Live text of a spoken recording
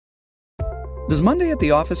Does Monday at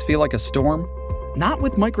the office feel like a storm? Not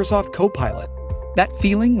with Microsoft Copilot. That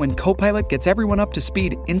feeling when Copilot gets everyone up to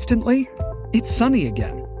speed instantly? It's sunny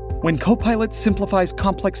again. When Copilot simplifies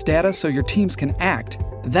complex data so your teams can act,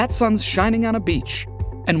 that sun's shining on a beach.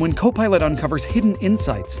 And when Copilot uncovers hidden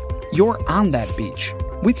insights, you're on that beach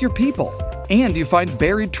with your people, and you find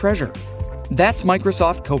buried treasure. That's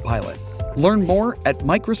Microsoft Copilot. Learn more at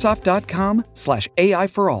Microsoft.com/AI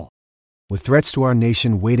for all. With threats to our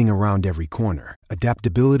nation waiting around every corner,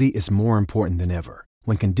 adaptability is more important than ever.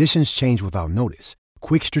 When conditions change without notice,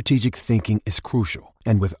 quick strategic thinking is crucial.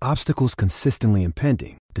 And with obstacles consistently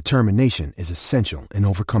impending, determination is essential in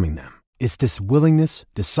overcoming them. It's this willingness,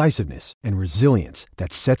 decisiveness, and resilience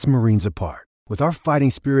that sets Marines apart. With our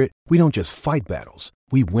fighting spirit, we don't just fight battles,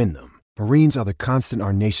 we win them. Marines are the constant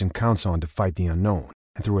our nation counts on to fight the unknown.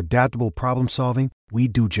 And through adaptable problem solving, we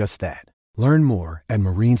do just that. Learn more at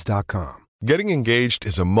marines.com. Getting engaged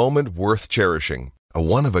is a moment worth cherishing. A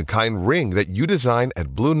one-of-a-kind ring that you design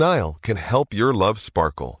at Blue Nile can help your love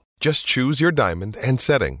sparkle. Just choose your diamond and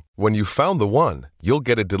setting. When you've found the one, you'll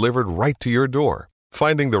get it delivered right to your door.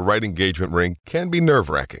 Finding the right engagement ring can be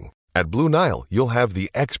nerve-wracking. At Blue Nile, you'll have the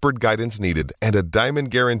expert guidance needed and a diamond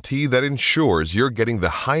guarantee that ensures you're getting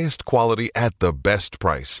the highest quality at the best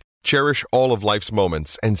price. Cherish all of life's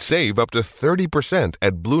moments and save up to 30%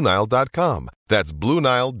 at BlueNile.com. That's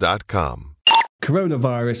BlueNile.com.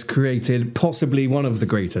 Coronavirus created possibly one of the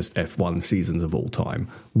greatest F1 seasons of all time.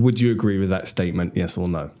 Would you agree with that statement, yes or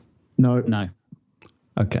no? No.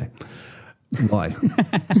 Okay. Why? It's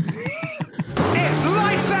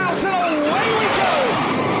lights out and away we go!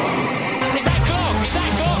 Is that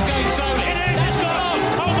clock going slowly? It is! That's gone off!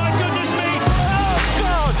 Oh my goodness me! Oh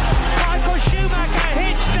God! Michael Schumacher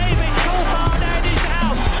hits David Coulthard and he's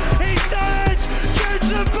out! He's done it!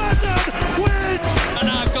 Jenson Button wins! And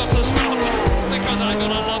I've got to stop because I've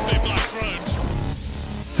got a lovely black road.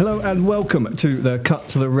 Hello and welcome to the Cut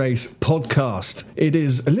to the Race podcast. It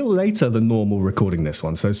is a little later than normal recording this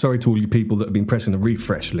one, so sorry to all you people that have been pressing the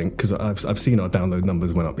refresh link because I've seen our download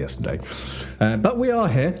numbers went up yesterday. But we are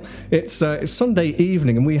here. It's Sunday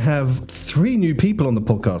evening and we have 3 new people on the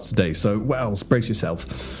podcast today, so Wells, brace yourself.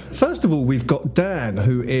 First of all, we've got Dan,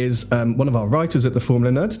 who is one of our writers at the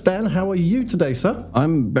Formula Nerds. Dan, how are you today, sir?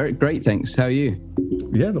 I'm very great, thanks. How are you?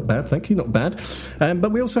 Yeah, not bad, thank you, not bad.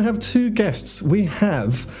 But we also have 2 guests. We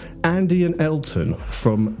have Andy and Elton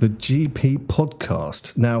from the GP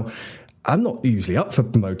podcast. Now, I'm not usually up for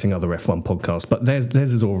promoting other F1 podcasts, but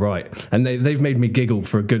theirs is all right. And they've made me giggle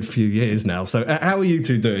for a good few years now. So how are you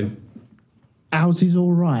two doing? Ours is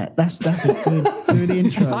all right. That's a good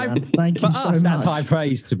intro, man. Thank you so much. That's high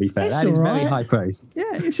praise, to be fair. It's that is all very right. high praise.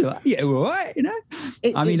 Yeah, it's all right. Yeah, all right, you know.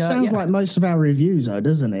 It sounds like most of our reviews, though,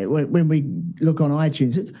 doesn't it? When we look on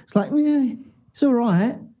iTunes, it's like, yeah, it's all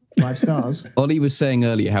right. 5 stars. Ollie was saying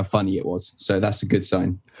earlier how funny it was, so that's a good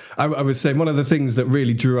sign. I was saying one of the things that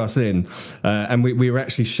really drew us in, and we were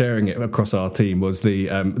actually sharing it across our team, was the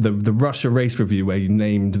Russia race review where you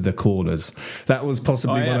named the corners. That was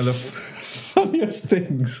possibly one of the funniest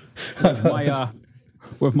things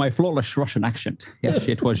with my flawless Russian accent. Yes,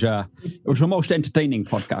 it was the most entertaining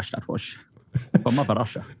podcast that was from Mother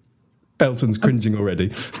Russia. Elton's cringing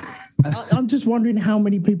already. I'm just wondering how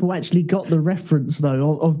many people actually got the reference,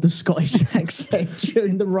 though, of the Scottish accent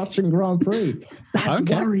during the Russian Grand Prix. That's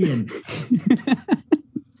worrying.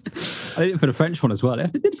 I did it for the French one as well. I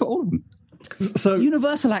did it for all of them. So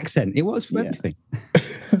universal accent. It was for everything.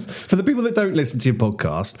 For the people that don't listen to your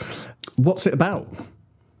podcast, what's it about?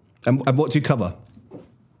 And what do you cover?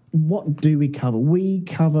 What do we cover? We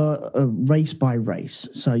cover a race by race.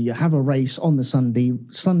 So you have a race on the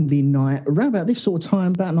Sunday night, around about this sort of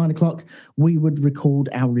time, about 9 o'clock, we would record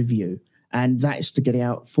our review. And that is to get it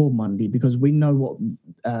out for Monday because we know what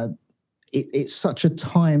it's such a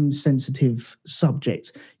time-sensitive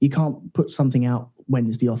subject. You can't put something out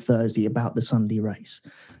Wednesday or Thursday about the Sunday race.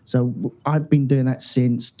 So I've been doing that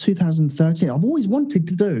since 2013. I've always wanted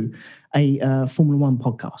to do a Formula One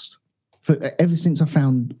podcast. Ever since I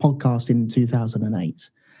found podcasting in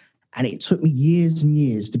 2008. And it took me years and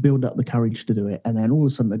years to build up the courage to do it. And then all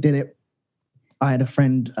of a sudden I did it. I had a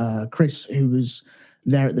friend, Chris, who was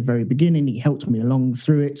there at the very beginning. He helped me along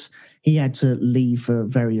through it. He had to leave for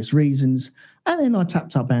various reasons. And then I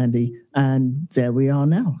tapped up Andy, and there we are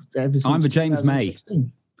now. Ever since I'm the James May.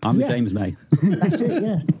 I'm the James May. That's it,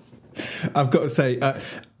 yeah. I've got to say,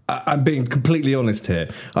 I'm being completely honest here.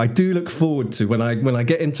 I do look forward to when I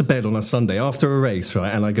get into bed on a Sunday after a race,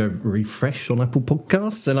 right, and I go refresh on Apple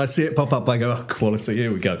Podcasts, and I see it pop up. I go, oh, quality.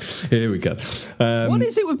 Here we go. What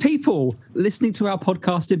is it with people listening to our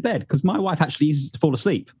podcast in bed? Because my wife actually uses it to fall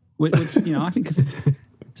asleep. Which I think is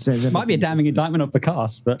Says Might be a damning indictment of the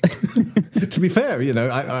cast, but To be fair,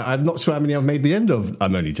 I'm not sure how many I've made the end of.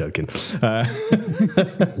 I'm only joking. I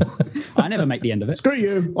never make the end of it. Screw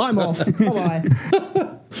you, I'm off. Bye-bye.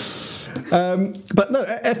 But no,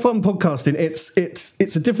 F1 podcasting,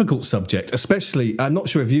 it's a difficult subject, especially, I'm not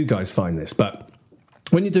sure if you guys find this, but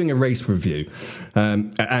when you're doing a race review,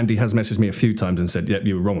 Andy has messaged me a few times and said, yep,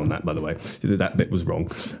 you were wrong on that, by the way. That bit was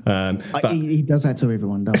wrong. He does that to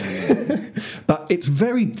everyone, doesn't he? But it's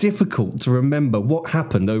very difficult to remember what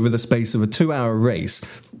happened over the space of a 2-hour race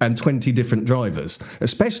and 20 different drivers,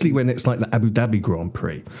 especially when it's like the Abu Dhabi Grand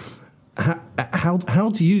Prix. How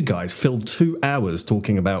do you guys fill 2 hours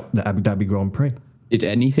talking about the Abu Dhabi Grand Prix? Did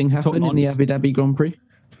anything happen in the Abu Dhabi Grand Prix?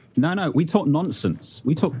 No, we talk nonsense.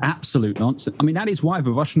 We talk absolute nonsense. I mean, that is why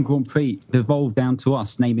the Russian Grand Prix devolved down to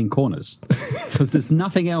us naming corners, because there's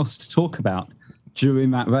nothing else to talk about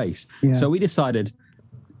during that race. Yeah. So we decided,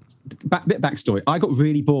 bit backstory, I got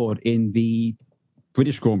really bored in the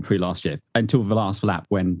British Grand Prix last year until the last lap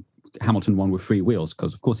when Hamilton won with 3 wheels,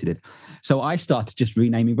 because of course he did. So I started just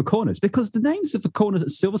renaming the corners because the names of the corners at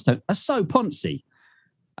Silverstone are so poncy.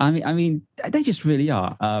 I mean, they just really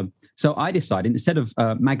are. So I decided, instead of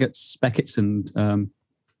Maggots, Beckett's, and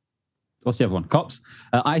what's the other one? Cops.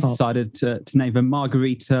 I decided to name them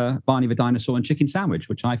Margarita, Barney the Dinosaur, and Chicken Sandwich,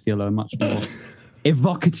 which I feel are much more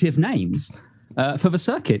evocative names for the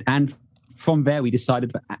circuit. And from there, we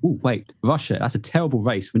decided, Russia, that's a terrible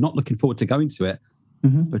race. We're not looking forward to going to it,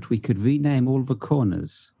 but we could rename all the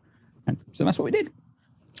corners. And so that's what we did.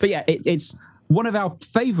 But yeah, it's... One of our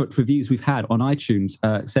favourite reviews we've had on iTunes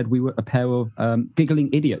said we were a pair of giggling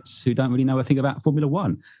idiots who don't really know a thing about Formula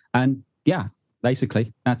One. And yeah,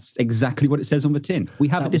 basically, that's exactly what it says on the tin. We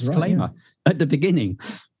have a disclaimer at the beginning,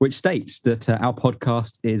 which states that our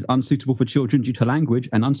podcast is unsuitable for children due to language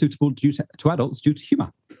and unsuitable to adults due to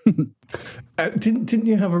humour. Didn't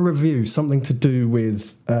you have a review, something to do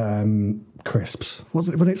with crisps? Was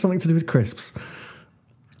it something to do with crisps?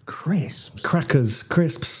 Crisps? Crackers,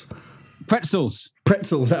 crisps... Pretzels,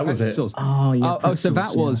 that was it. Oh, yeah. So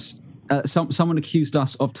that was someone accused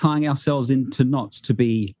us of tying ourselves into knots to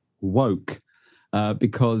be woke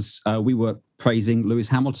because we were praising Lewis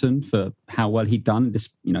Hamilton for how well he'd done. This,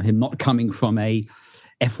 him not coming from a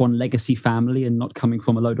F1 legacy family and not coming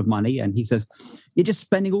from a load of money. And he says, you're just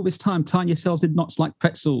spending all this time tying yourselves in knots like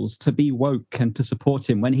pretzels to be woke and to support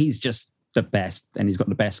him when he's just the best and he's got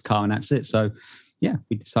the best car and that's it. So, yeah,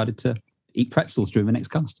 we decided to eat pretzels during the next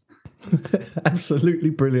cast. Absolutely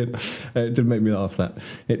brilliant. It did make me laugh, that.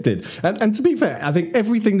 It did. And to be fair, I think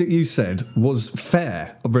everything that you said was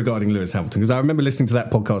fair regarding Lewis Hamilton, because I remember listening to that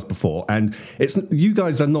podcast before, and you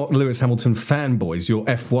guys are not Lewis Hamilton fanboys, you're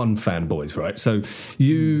F1 fanboys, right? So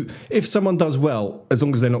if someone does well, as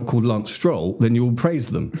long as they're not called Lance Stroll, then you will praise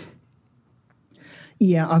them.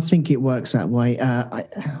 Yeah, I think it works that way.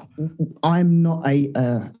 I'm not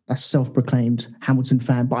a self-proclaimed Hamilton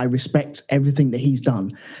fan, but I respect everything that he's done.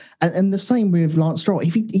 And the same with Lance Stroll.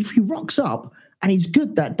 If he rocks up and he's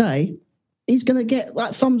good that day, he's going to get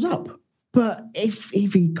that thumbs up. But if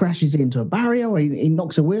he crashes into a barrier or he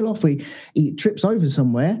knocks a wheel off, he trips over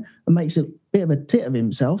somewhere and makes a bit of a tit of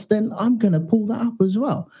himself, then I'm going to pull that up as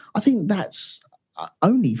well. I think that's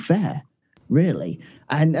only fair, really.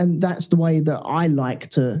 And that's the way that I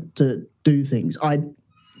like to do things. I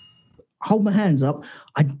hold my hands up.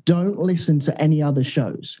 I don't listen to any other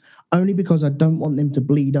shows, only because I don't want them to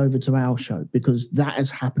bleed over to our show, because that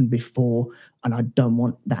has happened before and I don't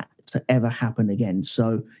want that to ever happen again.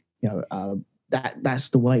 So, that's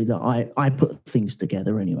the way that I put things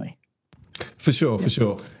together anyway. For sure.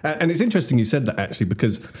 And it's interesting you said that, actually,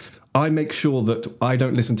 because I make sure that I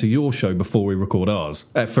don't listen to your show before we record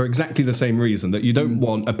ours for exactly the same reason, that you don't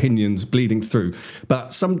want opinions bleeding through.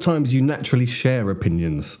 But sometimes you naturally share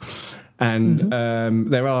opinions. And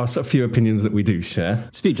there are a few opinions that we do share.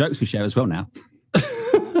 There's a few jokes we share as well now.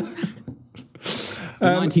 The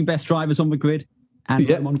 19 best drivers on the grid and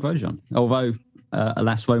Roman Grosjean. Although,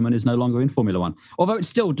 alas, Roman is no longer in Formula One. Although it's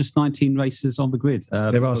still just 19 races on the grid.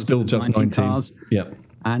 There are still just 19 cars. Yeah.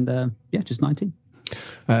 And, just 19.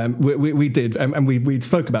 We did, and we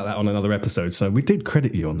spoke about that on another episode, so we did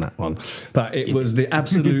credit you on that one. But it was the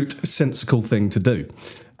absolute sensible thing to do.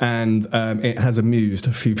 And it has amused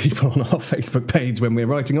a few people on our Facebook page when we're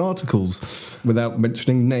writing articles without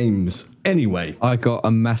mentioning names. Anyway. I got a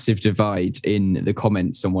massive divide in the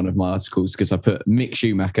comments on one of my articles because I put Mick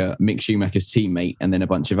Schumacher's teammate, and then a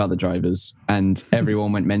bunch of other drivers. And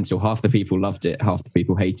everyone went mental. Half the people loved it, half the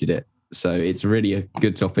people hated it. So it's really a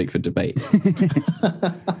good topic for debate.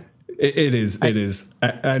 It is.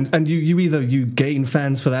 And you gain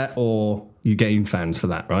fans for that, or you gain fans for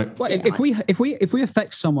that, right? Well, if we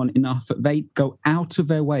affect someone enough that they go out of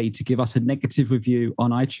their way to give us a negative review on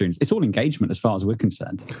iTunes, it's all engagement as far as we're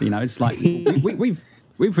concerned. You know, it's like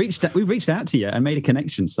we've reached out to you and made a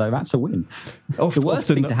connection, so that's a win. The worst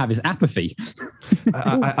thing to have is apathy.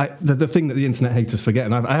 The thing that the internet haters forget,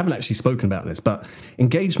 and I haven't actually spoken about this, but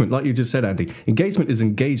engagement, like you just said, Andy, engagement is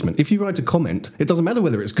engagement. If you write a comment, it doesn't matter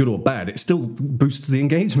whether it's good or bad, it still boosts the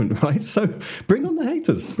engagement, right? So bring on the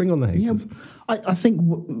haters. Yeah, I think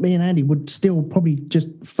me and Andy would still probably just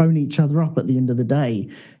phone each other up at the end of the day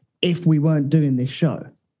if we weren't doing this show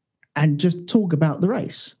and just talk about the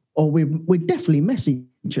race. Or we'd definitely message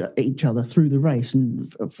each other through the race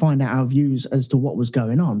and find out our views as to what was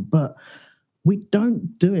going on. But we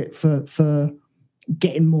don't do it for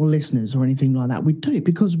getting more listeners or anything like that. We do it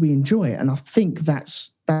because we enjoy it. And I think that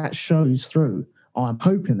shows through. I'm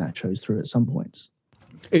hoping that shows through at some points.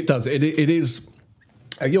 It does. It is.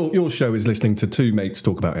 Your show is listening to two mates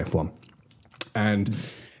talk about F1. And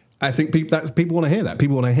I think people want to hear that.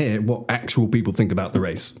 People want to hear what actual people think about the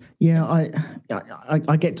race. Yeah,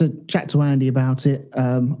 I get to chat to Andy about it.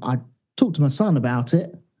 I talk to my son about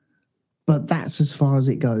it, but that's as far as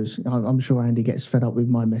it goes. I'm sure Andy gets fed up with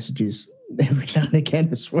my messages every now and again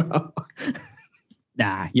as well.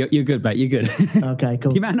 Nah, you're good, mate. You're good. Okay,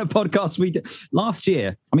 cool. The amount of podcasts we did last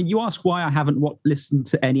year. I mean, you ask why I haven't listened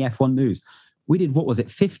to any F1 news. We did,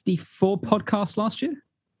 54 podcasts last year?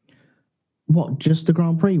 What, just the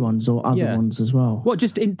Grand Prix ones or other ones as well? Well,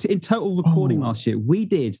 just in total recording last year, we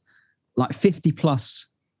did like 50 plus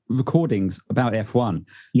recordings about F1.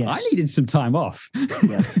 Yes. I needed some time off.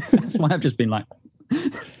 Yeah. That's why I've just been like...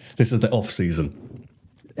 This is the off season.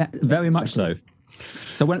 Very much so.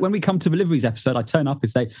 So when we come to the liveries episode, I turn up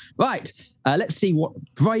and say, right, let's see what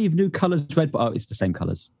brave new colours Red Bull... Oh, it's the same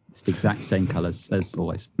colours. It's the exact same colours as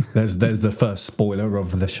always. There's the first spoiler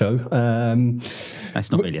of the show.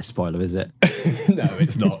 That's not really a spoiler, is it? No,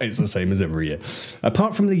 it's not. It's the same as every year.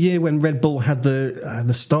 Apart from the year when Red Bull had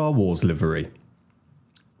the Star Wars livery.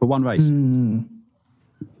 For one race.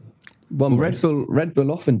 Red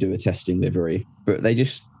Bull often do a testing livery, but they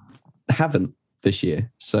just haven't this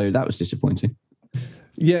year. So that was disappointing.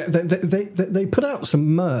 Yeah, they put out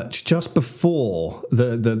some merch just before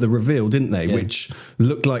the reveal, didn't they? Yeah. Which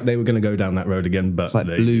looked like they were going to go down that road again. But it's like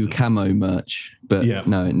blue camo merch, but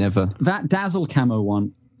no, it never. That Dazzle camo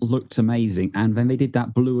one looked amazing, and then they did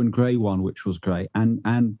that blue and grey one, which was great. And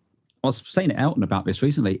I was saying to Elton about this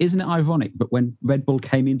recently. Isn't it ironic that when Red Bull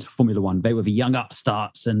came into Formula One, they were the young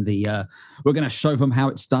upstarts and we're going to show them how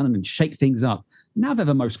it's done and shake things up. Now they're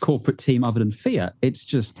the most corporate team other than Fiat. It's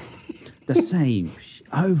just the same.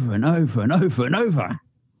 Over and over and over and over.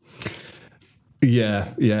 Yeah.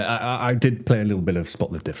 I did play a little bit of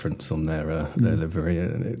Spot the Difference on their livery,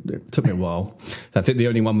 and it took me a while. I think the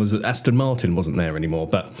only one was that Aston Martin wasn't there anymore,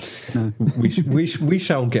 but no. we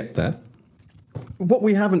shall get there. What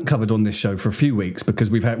we haven't covered on this show for a few weeks, because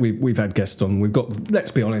we've had guests on, we've got,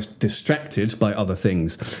 let's be honest, distracted by other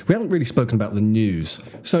things. We haven't really spoken about the news.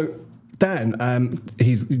 So Dan,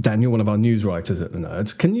 Dan, you're one of our news writers at the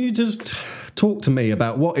Nerds. Can you just talk to me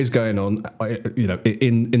about what is going on,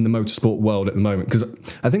 in the motorsport world at the moment? Because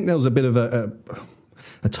I think there was a bit of a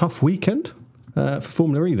tough weekend for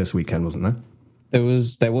Formula E this weekend, wasn't there?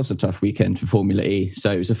 There was a tough weekend for Formula E.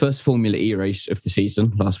 So it was the first Formula E race of the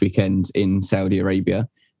season last weekend in Saudi Arabia.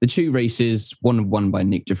 The two races, one won by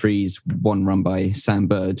Nick de Vries, one run by Sam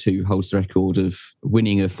Bird, who holds the record of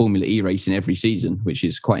winning a Formula E race in every season, which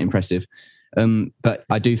is quite impressive. But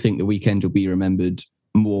I do think the weekend will be remembered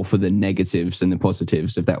more for the negatives than the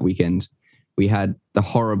positives of that weekend. We had the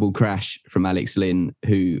horrible crash from Alex Lynn,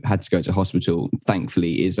 who had to go to hospital,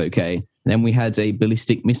 thankfully is okay. And then we had a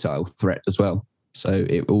ballistic missile threat as well. So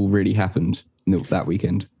it all really happened that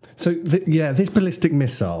weekend. So, this ballistic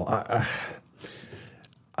missile...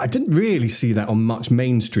 I didn't really see that on much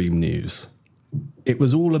mainstream news. It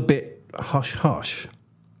was all a bit hush-hush,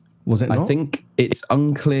 was it not? I think it's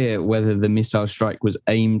unclear whether the missile strike was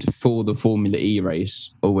aimed for the Formula E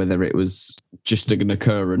race or whether it was just an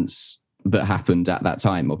occurrence that happened at that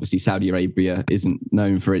time. Obviously, Saudi Arabia isn't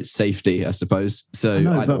known for its safety, I suppose. So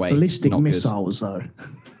either way, ballistic missiles, though.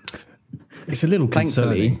 It's a little concerning.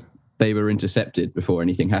 Thankfully, they were intercepted before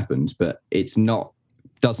anything happened, but it's not...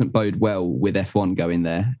 doesn't bode well with F1 going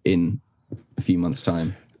there in a few months'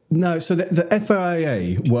 time. No, so the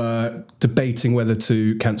FIA were debating whether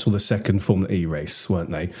to cancel the second Formula E race,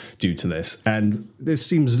 weren't they, due to this? And this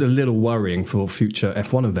seems a little worrying for future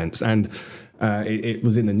F1 events. And it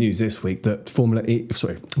was in the news this week that Formula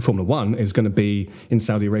One is going to be in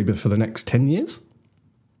Saudi Arabia for the next 10 years.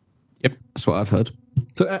 Yep, that's what I've heard.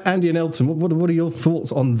 So, Andy and Elton, what are your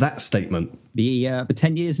thoughts on that statement? The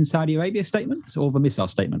 10 years in Saudi Arabia statement or the missile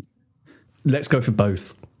statement? Let's go for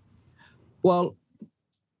both. Well,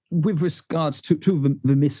 with regards to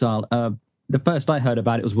the missile, the first I heard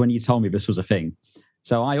about it was when you told me this was a thing.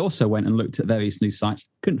 So I also went and looked at various news sites,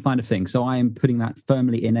 couldn't find a thing. So I am putting that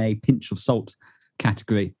firmly in a pinch of salt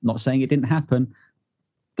category. Not saying it didn't happen.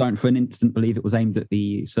 Don't for an instant believe it was aimed at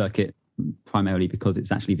the circuit, primarily because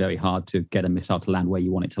it's actually very hard to get a missile to land where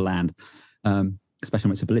you want it to land, especially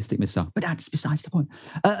when it's a ballistic missile. But that's besides the point.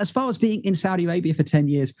 As far as being in Saudi Arabia for 10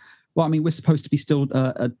 years, well, I mean, we're supposed to be still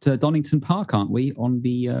at Donington Park, aren't we, on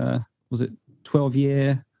the,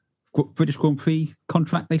 12-year British Grand Prix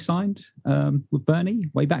contract they signed with Bernie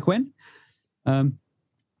way back when?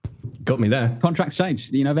 Got me there. Contracts change.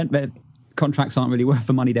 Their contracts aren't really worth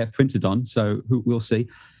the money they're printed on, so we'll see.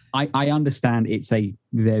 I understand it's a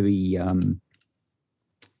very,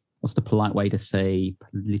 what's the polite way to say,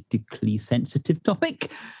 politically sensitive topic.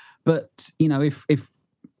 But, if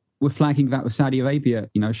we're flagging that with Saudi Arabia,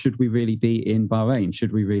 should we really be in Bahrain?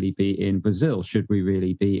 Should we really be in Brazil? Should we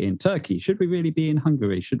really be in Turkey? Should we really be in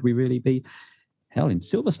Hungary? Should we really be, hell, in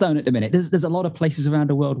Silverstone at the minute? There's a lot of places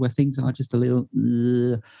around the world where things are just a little...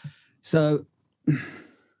 So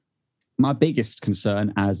my biggest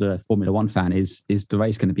concern as a Formula One fan is the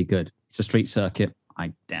race going to be good? It's a street circuit.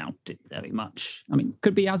 I doubt it very much. I mean,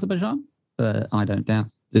 could be Azerbaijan, but I don't doubt.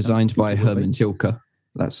 Designed by Herman Tilke,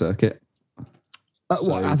 that circuit.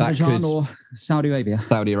 Azerbaijan or Saudi Arabia?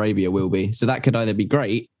 Saudi Arabia will be. So that could either be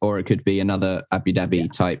great or it could be another Abu Dhabi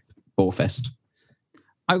type Borefest.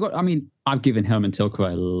 I've given Herman Tilke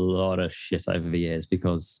a lot of shit over the years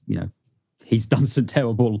because, he's done some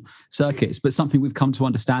terrible circuits, but something we've come to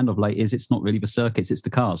understand of late is it's not really the circuits, it's the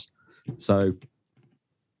cars. So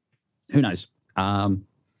who knows?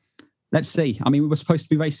 Let's see. I mean, we were supposed to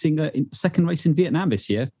be racing second race in Vietnam this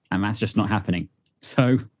year, and that's just not happening.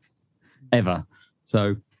 So ever.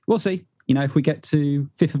 So we'll see. If we get to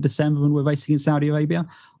 5th of December and we're racing in Saudi Arabia,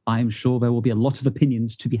 I'm sure there will be a lot of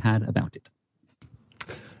opinions to be had about it.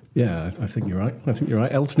 Yeah, I think you're right.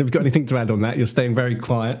 Elton, have you got anything to add on that? You're staying very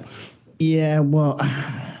quiet. Yeah, well,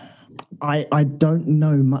 I don't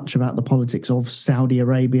know much about the politics of Saudi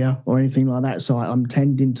Arabia or anything like that, so I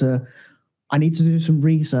need to do some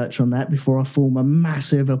research on that before I form a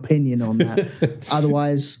massive opinion on that.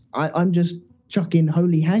 Otherwise, I'm just chucking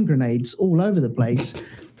holy hand grenades all over the place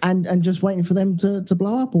and just waiting for them to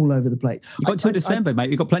blow up all over the place. You've got until December,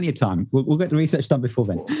 mate. You've got plenty of time. We'll get the research done before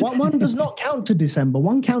then. One does not count to December.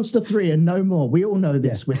 One counts to 3 and no more. We all know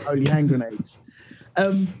this with holy hand grenades.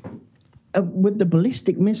 With the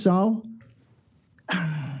ballistic missile,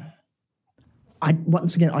 I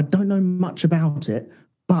don't know much about it,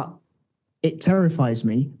 but it terrifies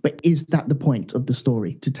me. But is that the point of the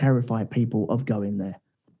story, to terrify people of going there?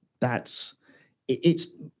 It's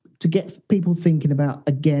to get people thinking about,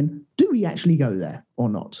 again, do we actually go there or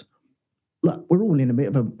not? Look, we're all in a bit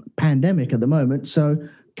of a pandemic at the moment, so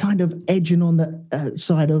kind of edging on the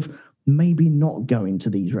side of maybe not going to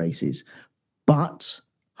these races. But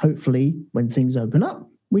hopefully, when things open up,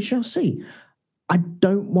 we shall see. I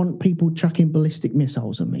don't want people chucking ballistic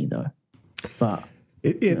missiles at me, though. But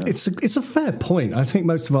it's a fair point. I think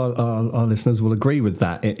most of our listeners will agree with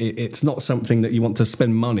that. It's not something that you want to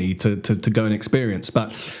spend money to go and experience.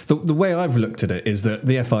 But the way I've looked at it is that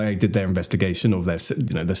the FIA did their investigation of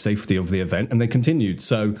the safety of the event, and they continued.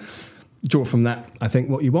 So draw from that, I think,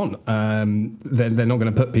 what you want. They're not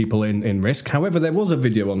going to put people in risk. However, there was a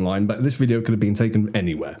video online, but this video could have been taken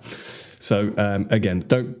anywhere. So again,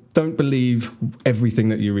 don't believe everything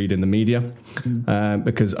that you read in the media,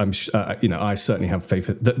 because I certainly have faith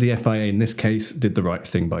that the FIA in this case did the right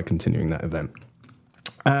thing by continuing that event.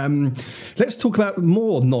 Let's talk about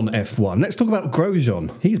more non-F1. Let's talk about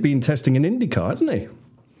Grosjean. He's been testing an IndyCar, hasn't he?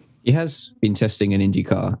 He has been testing an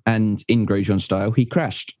IndyCar, and in Grosjean style, he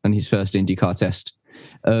crashed on his first IndyCar test.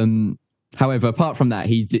 However, apart from that,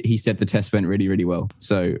 he said the test went really, really well.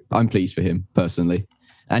 So I'm pleased for him personally.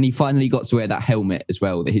 And he finally got to wear that helmet as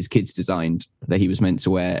well that his kids designed, that he was meant to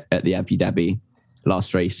wear at the Abu Dhabi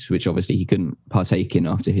last race, which obviously he couldn't partake in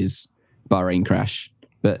after his Bahrain crash.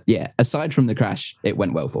 But yeah, aside from the crash, it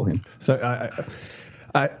went well for him. So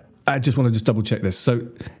I just want to just double check this. So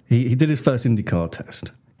he did his first IndyCar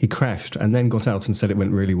test. He crashed and then got out and said it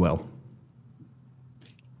went really well.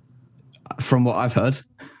 From what I've heard.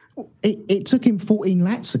 It took him 14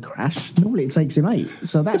 laps to crash. Normally it takes him 8.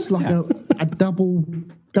 So that's like a double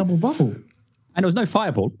bubble. And there was no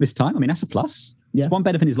fireball this time. I mean, that's a plus. Yeah. It's one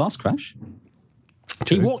better than his last crash.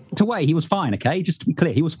 True. He walked away. He was fine, okay? Just to be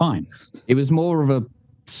clear, he was fine. It was more of a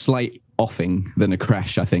slight offing than a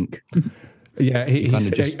crash, I think. Yeah,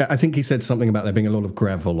 I think he said something about there being a lot of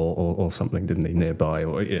gravel or something, didn't he, nearby?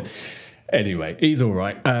 Or yeah. Anyway, he's all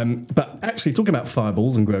right. But actually, talking about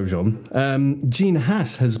fireballs and Grosjean, Gene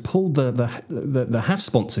Haas has pulled the Haas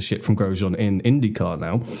sponsorship from Grosjean in IndyCar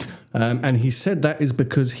now. And he said that is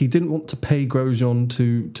because he didn't want to pay Grosjean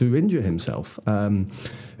to injure himself.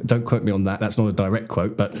 Don't quote me on that. That's not a direct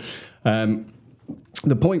quote. But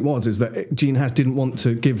the point is that Gene Haas didn't want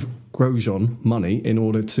to give Grosjean money in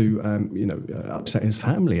order to, upset his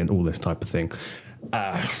family and all this type of thing.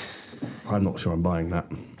 I'm not sure I'm buying that.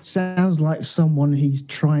 Sounds like someone he's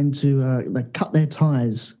trying to cut their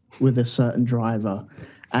ties with a certain driver,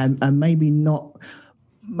 and maybe not.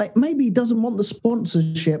 Maybe he doesn't want the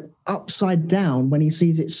sponsorship upside down when he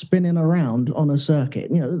sees it spinning around on a circuit.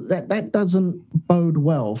 That doesn't bode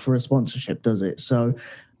well for a sponsorship, does it? So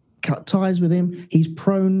cut ties with him. He's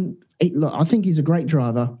prone. Look, I think he's a great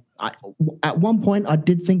driver. At one point, I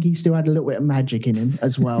did think he still had a little bit of magic in him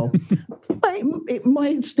as well. But it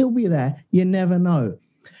might still be there. You never know.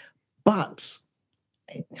 But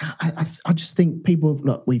I just think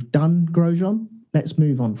we've done Grosjean. Let's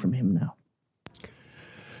move on from him now.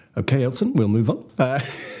 Okay, Elton, we'll move on.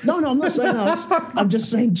 No, I'm not saying us. I'm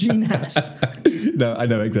just saying Gene Haas. No, I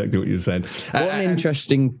know exactly what you're saying. One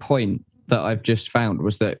interesting point that I've just found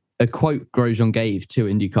was that a quote Grosjean gave to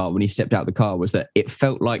IndyCar when he stepped out of the car was that it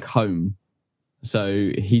felt like home.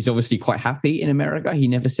 So he's obviously quite happy in America. He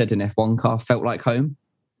never said an F1 car felt like home.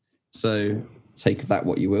 So take of that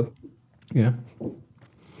what you will. Yeah.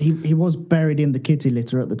 He was buried in the kitty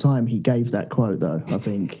litter at the time he gave that quote, though, I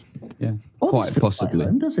think. Yeah, quite possibly. Like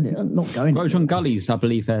home, doesn't it? Not going Grosjean Gullies, I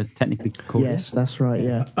believe they're technically called. Yes, that's right,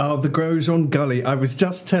 yeah. Oh, the Grosjean Gully. I was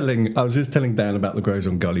just telling Dan about the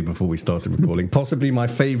Grosjean Gully before we started recording. Possibly my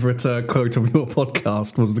favourite quote of your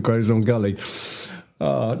podcast was the Grosjean Gully.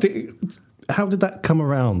 How did that come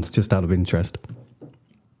around, just out of interest?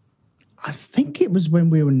 I think it was when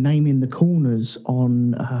we were naming the corners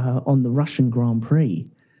on the Russian Grand Prix.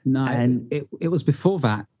 No, and it was before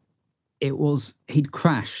that. He'd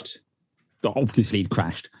crashed. Obviously, he'd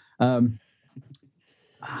crashed. I'm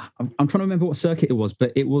trying to remember what circuit it was,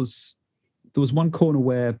 but there was one corner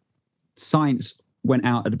where Sainz went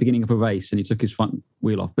out at the beginning of a race and he took his front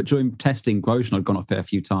wheel off. But during testing, Grosjean had gone off there a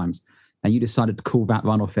few times, and you decided to call that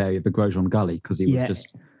runoff area the Grosjean Gully because he was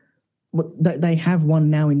just. Well, they have one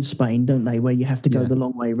now in Spain, don't they, where you have to go the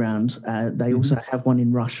long way round. They also have one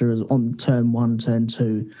in Russia on turn 1, turn 2.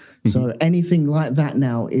 Mm-hmm. So anything like that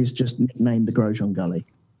now is just nicknamed the Grosjean Gully.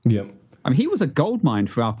 Yeah. I mean, he was a goldmine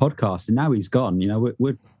for our podcast, and now he's gone. What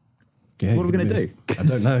are we going to do? I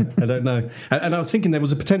don't know. And I was thinking there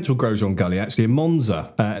was a potential Grosjean Gully, actually, in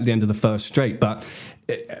Monza at the end of the first straight, but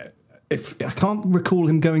I can't recall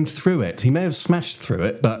him going through it. He may have smashed through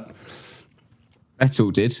it, but...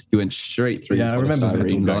 Vettel did. He went straight through. Yeah, I remember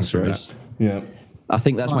Vettel going through that. Yeah. I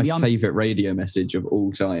think that's my favourite radio message of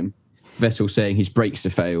all time. Vettel saying his brakes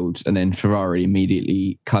have failed, and then Ferrari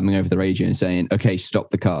immediately coming over the radio and saying, "Okay,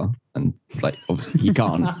 stop the car." And obviously he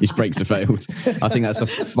can't. His brakes have failed. I think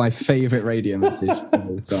that's my favourite radio message of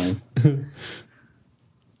all time.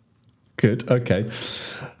 Good. Okay.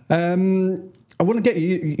 I want to get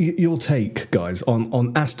your take, guys,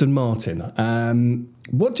 on Aston Martin.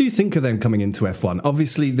 What do you think of them coming into F1?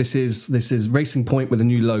 Obviously, this is Racing Point with a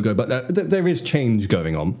new logo, but there is change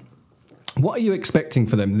going on. What are you expecting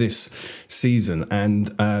for them this season? And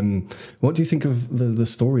what do you think of the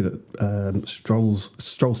story that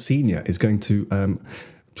Stroll Senior is going to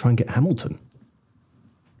try and get Hamilton?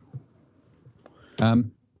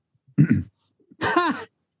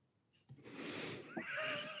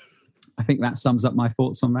 I think that sums up my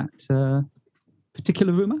thoughts on that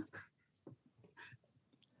particular rumour.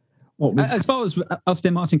 As far as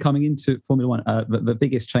Aston Martin coming into Formula One, the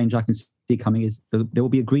biggest change I can see coming is there will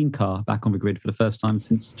be a green car back on the grid for the first time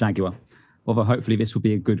since Jaguar. Although hopefully this will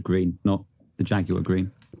be a good green, not the Jaguar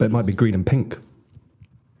green. But it might be green and pink.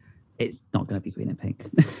 It's not going to be green and pink.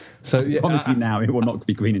 So I promise you now, it will not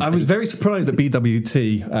be green and pink. I was very surprised that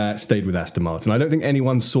BWT stayed with Aston Martin. I don't think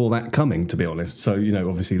anyone saw that coming, to be honest. So,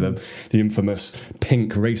 obviously the infamous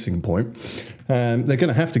pink Racing Point. They're going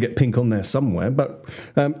to have to get pink on there somewhere. But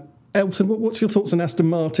Elton, what's your thoughts on Aston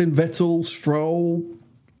Martin, Vettel, Stroll?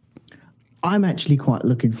 I'm actually quite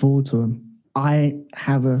looking forward to them. I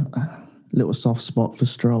have a little soft spot for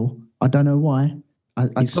Stroll. I don't know why.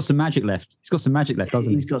 He's got some magic left. He's got some magic left,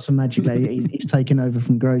 doesn't he? He's got some magic left. He's taken over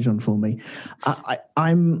from Grosjean for me.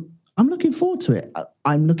 I'm looking forward to it.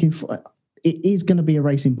 I'm looking for. It is going to be a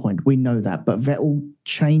Racing Point. We know that, but Vettel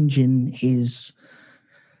changing his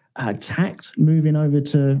tact, moving over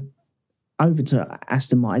to over to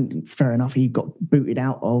Aston Martin. Fair enough, he got booted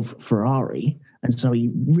out of Ferrari, and so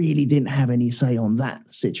he really didn't have any say on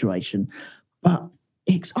that situation. But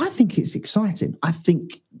I think it's exciting. I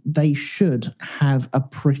think they should have a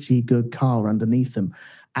pretty good car underneath them.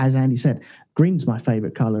 As Andy said, green's my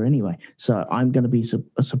favourite colour anyway, so I'm going to be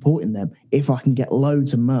supporting them. If I can get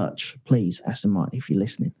loads of merch, please, Aston Martin, if you're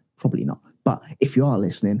listening. Probably not. But if you are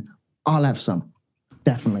listening, I'll have some.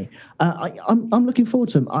 Definitely. I'm looking forward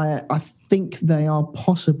to them. I think they are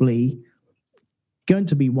possibly going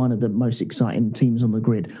to be one of the most exciting teams on the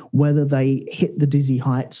grid, whether they hit the dizzy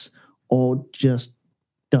heights or just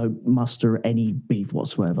don't muster any beef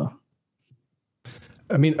whatsoever.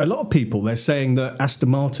 I mean, a lot of people, they're saying that Aston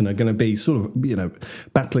Martin are going to be sort of,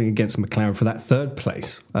 battling against McLaren for that third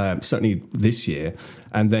place, certainly this year,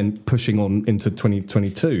 and then pushing on into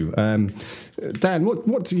 2022. Dan,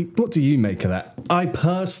 what do you make of that? I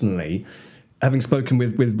personally, having spoken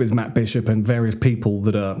with Matt Bishop and various people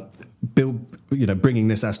that are bringing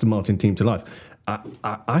this Aston Martin team to life,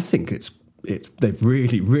 I think they've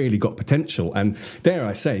really, really got potential. And dare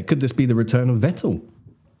I say, could this be the return of Vettel?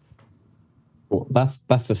 Well,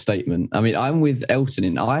 that's a statement. I mean, I'm with Elton,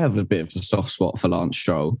 and I have a bit of a soft spot for Lance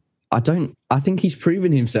Stroll. I think he's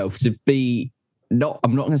proven himself to be I'm not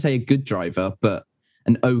going to say a good driver, but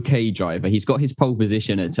an okay driver. He's got his pole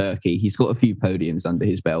position at Turkey. He's got a few podiums under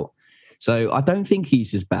his belt. So I don't think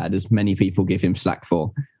he's as bad as many people give him slack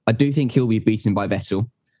for. I do think he'll be beaten by Vettel.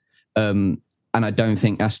 And I don't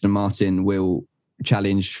think Aston Martin will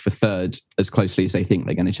challenge for third as closely as they think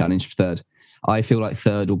they're going to challenge for third. I feel like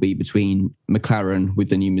third will be between McLaren with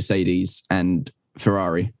the new Mercedes and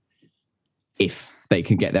Ferrari, if they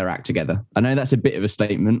can get their act together. I know that's a bit of a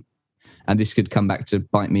statement, and this could come back to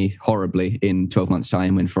bite me horribly in 12 months'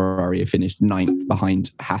 time when Ferrari have finished 9th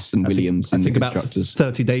behind Haas and Williams and the constructors. About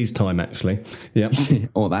 30 days' time, actually. Yeah,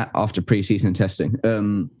 or that after pre-season testing.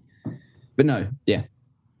 But no, yeah.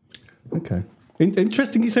 Okay.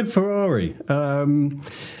 Interesting you said Ferrari.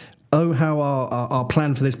 How our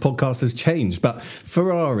plan for this podcast has changed. But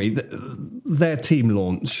Ferrari, their team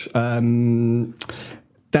launch.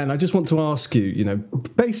 Dan, I just want to ask you,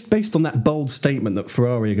 based on that bold statement that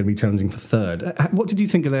Ferrari are going to be challenging for third, what did you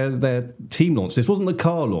think of their team launch? This wasn't the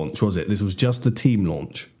car launch, was it? This was just the team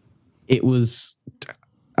launch. It was...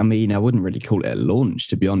 I mean, I wouldn't really call it a launch,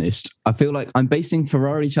 to be honest. I feel like I'm basing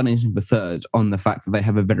Ferrari challenging for third on the fact that they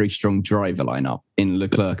have a very strong driver lineup in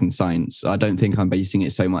Leclerc and Sainz. I don't think I'm basing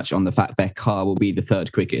it so much on the fact their car will be the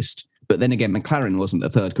third quickest. But then again, McLaren wasn't the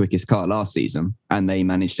third quickest car last season, and they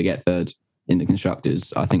managed to get third in the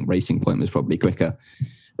constructors. I think Racing Point was probably quicker.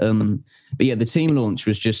 But yeah, the team launch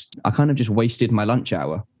was just, I kind of just wasted my lunch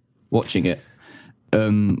hour watching it.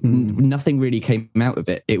 Nothing really came out of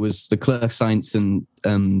it. It was Leclerc, Sainz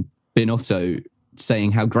and Binotto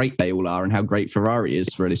saying how great they all are and how great Ferrari is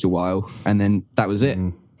for a little while, and then that was it.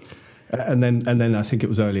 And then I think it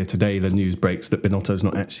was earlier today the news breaks that Binotto's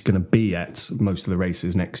not actually going to be at most of the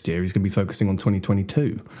races next year. He's going to be focusing on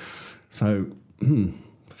 2022. So in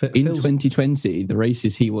 2020, the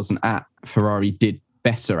races he wasn't at, Ferrari did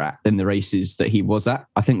better at than the races that he was at.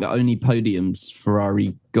 I think the only podiums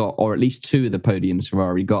Ferrari got, or at least two of the podiums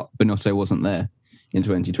Ferrari got, Binotto wasn't there in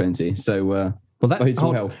 2020. So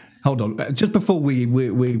hold on. Just before we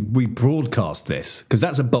broadcast this, because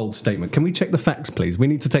that's a bold statement, can we check the facts, please? We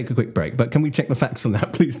need to take a quick break, but can we check the facts on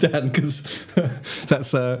that, please, Dan? Because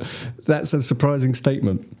that's a surprising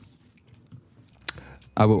statement.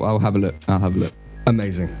 I'll have a look.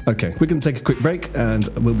 Amazing. Okay, we're going to take a quick break and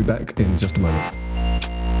we'll be back in just a moment.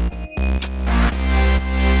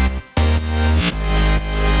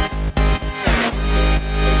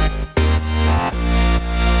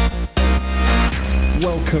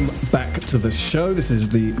 Welcome back to the show. This is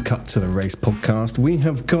the Cut to the Race podcast. We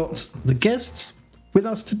have got the guests with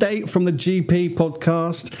us today from the GP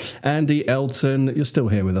podcast. Andy, Elton, you're still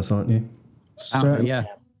here with us, aren't you?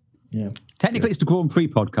 Yeah. Technically, it's the Grand Prix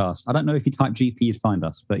podcast. I don't know if you type GP, you'd find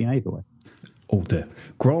us, but either way. Oh dear.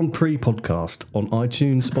 Grand Prix podcast on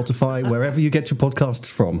iTunes, Spotify, wherever you get your podcasts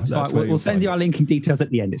from. That's right, we'll send you our linking details at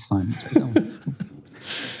the end. It's fine.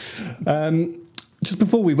 Just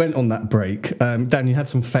before we went on that break, Dan, you had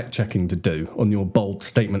some fact checking to do on your bold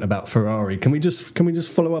statement about Ferrari. Can we just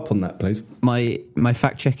follow up on that, please? My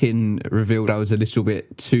fact checking revealed I was a little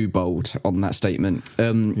bit too bold on that statement.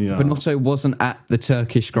 Binotto wasn't at the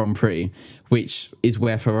Turkish Grand Prix, which is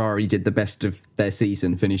where Ferrari did the best of their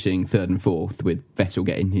season, finishing third and fourth, with Vettel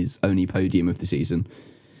getting his only podium of the season.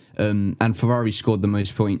 And Ferrari scored the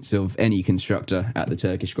most points of any constructor at the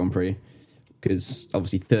Turkish Grand Prix, because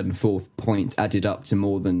obviously third and fourth points added up to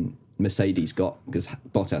more than Mercedes got, because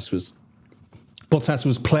Bottas was Bottas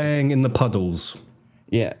was playing in the puddles.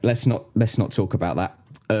 Yeah, let's not talk about that.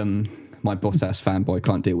 My Bottas fanboy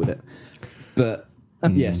can't deal with it. But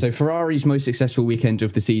yeah, so Ferrari's most successful weekend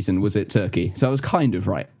of the season was at Turkey. So I was kind of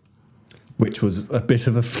right. Which was a bit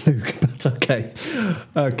of a fluke, but okay.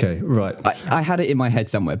 Okay, right. I had it in my head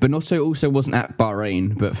somewhere. Binotto also wasn't at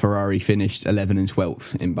Bahrain, but Ferrari finished 11th and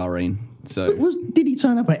 12th in Bahrain. So did he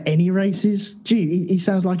turn up at any races? Gee, he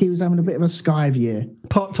sounds like he was having a bit of a skive year.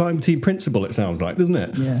 Part-time team principal, it sounds like, doesn't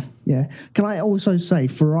it? Yeah. Can I also say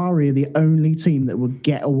Ferrari are the only team that would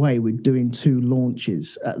get away with doing 2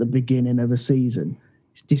 launches at the beginning of a season?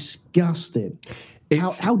 It's disgusting.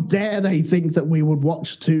 How dare they think that we would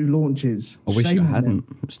watch 2 launches? I wish I hadn't.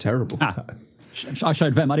 It was terrible. I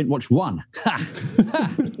showed them. I didn't watch one.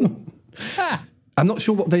 I'm not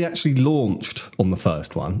sure what they actually launched on the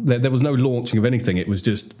first one. There was no launching of anything. It was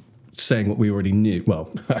just saying what we already knew. Well,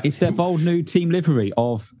 it's their bold new team livery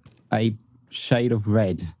of a shade of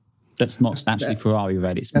red. That's not actually Ferrari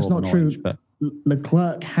red. It's more not orange, true. But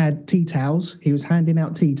Leclerc had tea towels. He was handing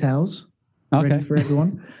out tea towels. Ready for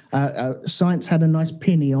everyone. Sainz had a nice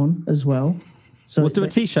pinny on as well. So was there a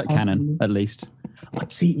T-shirt cannon at least?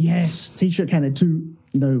 Yes, T-shirt cannon to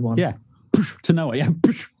no one. Yeah, to no one. Yeah.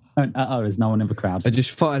 There's no one in the crowd. They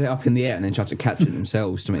just fired it up in the air and then tried to catch it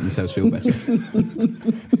themselves to make themselves feel better.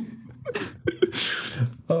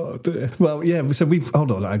 Oh dear. Well, yeah. So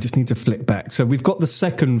hold on. I just need to flip back. So we've got the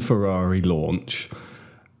second Ferrari launch,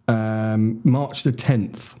 March the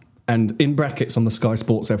 10th. And in brackets on the Sky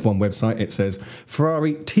Sports F1 website, it says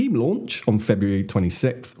Ferrari team launch on February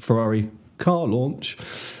 26th, Ferrari car launch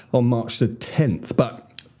on March the 10th. But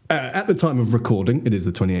at the time of recording, it is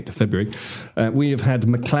the 28th of February, we have had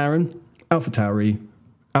McLaren, AlphaTauri,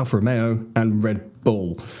 Alfa Romeo and Red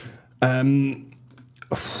Bull.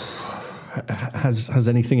 Has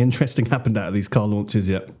anything interesting happened out of these car launches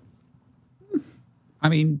yet? I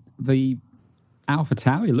mean, the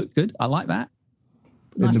AlphaTauri looked good. I like that.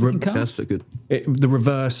 Nice the reverse looked good. The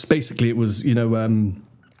reverse, basically, it was, if you're on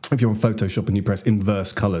Photoshop and you press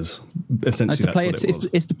inverse colours, essentially that's what it was.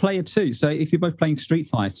 It's the player 2. So if you're both playing Street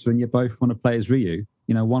Fighter and you both want to play as Ryu,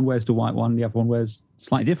 one wears the white one, the other one wears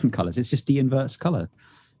slightly different colours. It's just the inverse colour.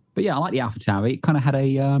 But yeah, I like the AlphaTauri. It kind of had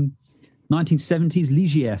a 1970s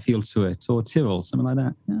Ligier feel to it, or Tyrrell, something like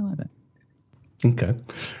that. Yeah, I like that. Okay.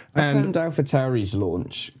 I found AlphaTauri's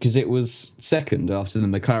launch, because it was second after the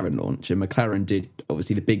McLaren launch, and McLaren did,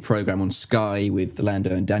 obviously, the big programme on Sky with Lando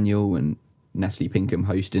and Daniel and Natalie Pinkham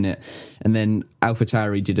hosting it. And then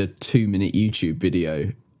AlphaTauri did a 2-minute YouTube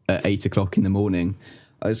video at 8 o'clock in the morning.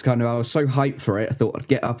 I was so hyped for it. I thought I'd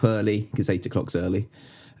get up early, because 8 o'clock's early.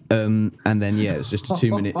 And then, it was just a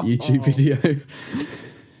 2-minute YouTube video.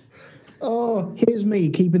 Oh, here's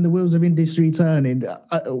me keeping the wheels of industry turning,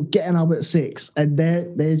 getting up at 6, and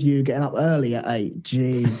there's you getting up early at 8.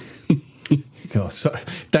 Jeez. God,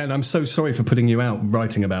 Dan, I'm so sorry for putting you out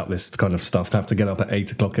writing about this kind of stuff to have to get up at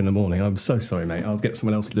 8 o'clock in the morning. I'm so sorry, mate. I'll get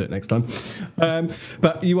someone else to do it next time.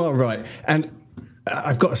 But you are right. And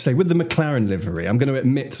I've got to say, with the McLaren livery, I'm going to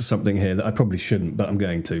admit to something here that I probably shouldn't, but I'm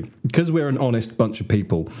going to. Because we're an honest bunch of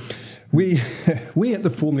people, we at the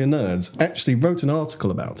Formula Nerds actually wrote an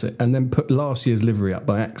article about it and then put last year's livery up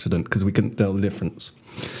by accident because we couldn't tell the difference.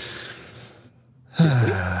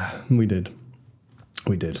 We did.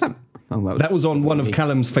 That was on one of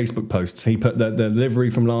Callum's Facebook posts. He put the livery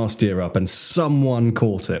from last year up and someone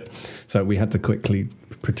caught it. So we had to quickly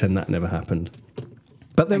pretend that never happened.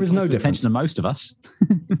 But there is no difference. Attention to most of us.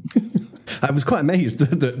 I was quite amazed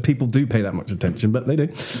that people do pay that much attention, but they do.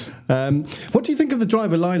 What do you think of the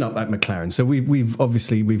driver lineup at McLaren? So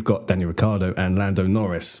we've got Daniel Ricciardo and Lando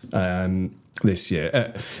Norris this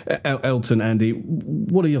year. Elton, Andy,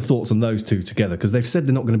 what are your thoughts on those two together? Because they've said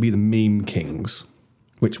they're not going to be the meme kings,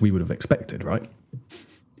 which we would have expected, right?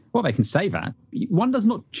 Well, they can say that. One does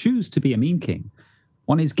not choose to be a meme king.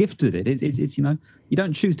 One is gifted it. It's you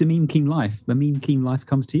don't choose the meme king life. The meme king life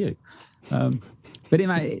comes to you. But in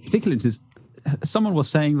particular, someone was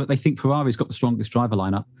saying that they think Ferrari's got the strongest driver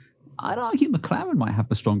lineup. I'd argue McLaren might have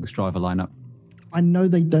the strongest driver lineup. I know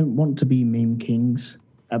they don't want to be meme kings,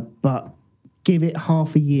 but give it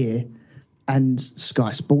half a year and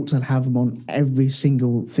Sky Sports will have them on every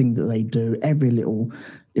single thing that they do, every little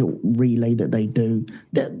relay that they do.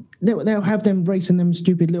 They'll have them racing them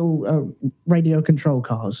stupid little radio control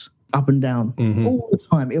cars up and down all the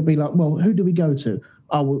time. It'll be like, well, who do we go to?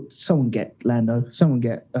 Oh, well, someone get Lando, someone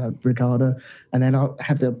get Ricciardo, and then I'll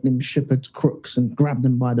have them shepherd's crooks and grab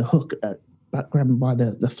them by the hook, grab them by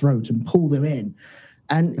the throat and pull them in.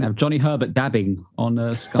 And have Johnny Herbert dabbing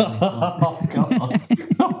on Sky. Oh, God.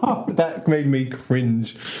 That made me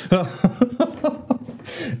cringe.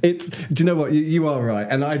 Do you know what? You are right,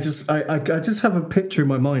 and I just have a picture in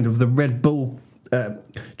my mind of the Red Bull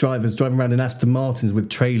drivers driving around in Aston Martins with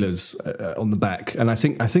trailers on the back, and I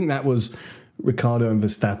think that was Ricciardo and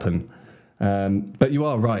Verstappen. But you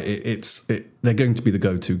are right. They're going to be the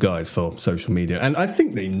go-to guys for social media, and I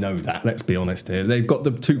think they know that. Let's be honest here. They've got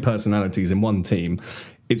the two personalities in one team.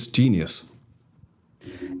 It's genius.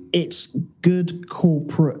 It's good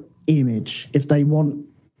corporate image. If they want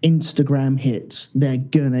Instagram hits, they're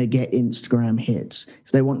gonna get Instagram hits.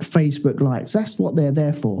 If they want Facebook likes, that's what they're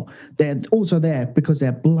there for. They're also there because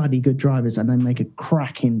they're bloody good drivers and they make a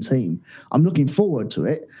cracking team. I'm looking forward to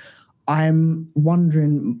it. I'm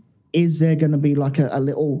wondering, is there going to be like a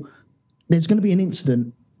little... There's going to be an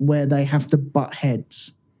incident where they have to butt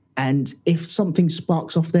heads. And if something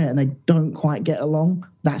sparks off there and they don't quite get along,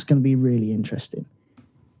 that's going to be really interesting.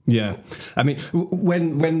 Yeah. I mean,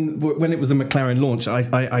 when it was the McLaren launch,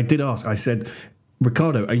 I did ask, I said,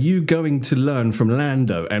 Ricciardo, are you going to learn from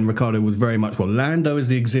Lando? And Ricciardo was very much, well, Lando is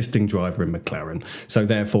the existing driver in McLaren, so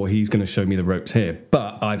therefore he's going to show me the ropes here.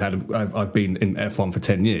 But I've been in F1 for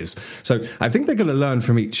 10 years, so I think they're going to learn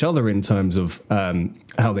from each other in terms of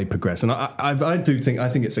how they progress. And I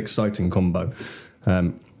think it's exciting combo.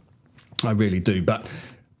 I really do. But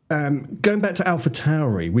going back to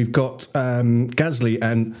AlphaTauri, we've got Gasly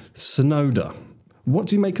and Tsunoda. What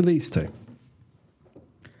do you make of these two?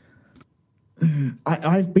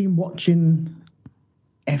 I've been watching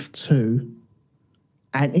F2,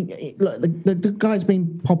 and look, the guy's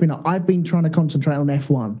been popping up. I've been trying to concentrate on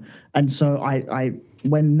F1, and so I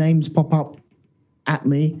when names pop up at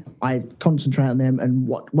me, I concentrate on them and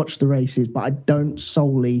watch the races. But I don't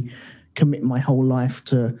solely commit my whole life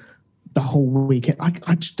to the whole weekend.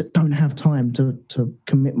 I just don't have time to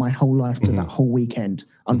commit my whole life to that whole weekend,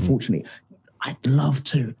 unfortunately. I'd love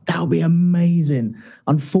to. That would be amazing.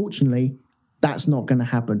 Unfortunately, that's not going to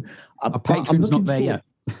happen. Our Patreon's not there yet.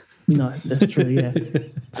 No, that's true. Yeah,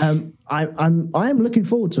 I am looking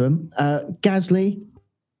forward to him. Gasly,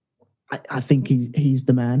 I think he's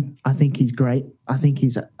the man. I think he's great. I think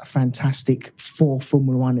he's a fantastic for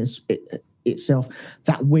Formula One itself.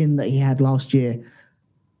 That win that he had last year.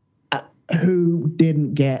 Who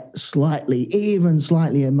didn't get even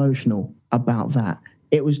slightly emotional about that?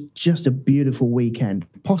 It was just a beautiful weekend,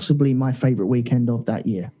 possibly my favourite weekend of that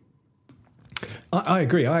year. I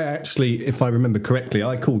agree. I actually, if I remember correctly,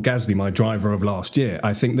 I called Gasly my driver of last year.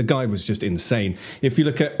 I think the guy was just insane. If you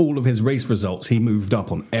look at all of his race results, he moved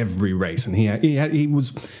up on every race, and he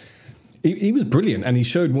was brilliant, and he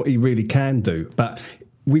showed what he really can do. But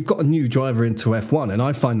we've got a new driver into F1, and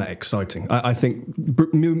I find that exciting. I think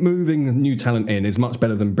moving new talent in is much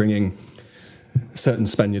better than bringing a certain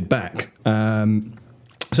Spaniard back.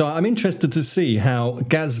 So I'm interested to see how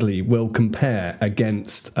Gasly will compare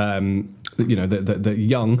against, the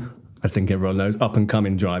young, I think everyone knows,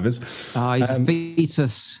 up-and-coming drivers. He's a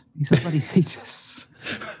fetus. He's a bloody fetus.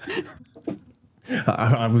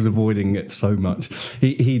 I was avoiding it so much.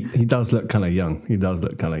 He does look kind of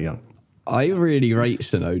young. I really rate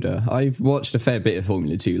Tsunoda. I've watched a fair bit of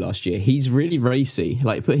Formula 2 last year. He's really racy.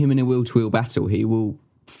 Like, put him in a wheel-to-wheel battle, he will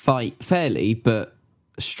fight fairly but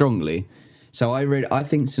strongly. So I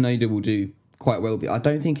think Tsunoda will do quite well. I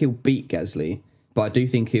don't think he'll beat Gasly, but I do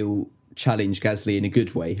think he'll challenge Gasly in a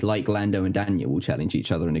good way, like Lando and Daniel will challenge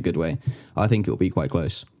each other in a good way. I think it'll be quite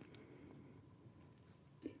close.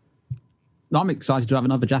 I'm excited to have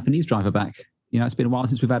another Japanese driver back. It's been a while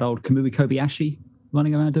since we've had old Kamui Kobayashi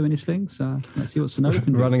running around doing his thing. So let's see what Tsunoda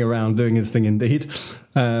can do. Running around doing his thing, indeed.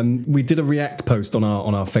 We did a react post on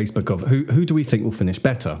our Facebook of who do we think will finish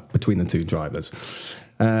better between the two drivers.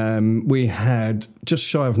 We had just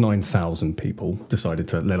shy of 9,000 people decided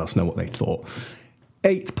to let us know what they thought.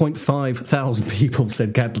 8.5 thousand people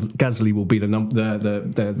said Gasly will be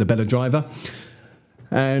the better driver,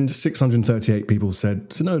 and 638 people said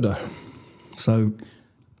Tsunoda. So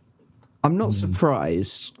I'm not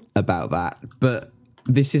surprised about that, but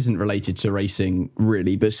this isn't related to racing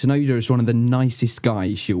really. But Tsunoda is one of the nicest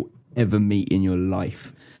guys you'll ever meet in your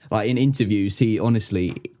life. Like, in interviews, he's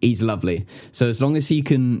lovely. So as long as he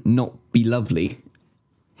can not be lovely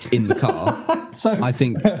in the car, I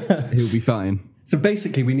think he'll be fine. So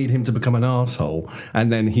basically, we need him to become an arsehole,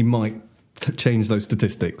 and then he might change those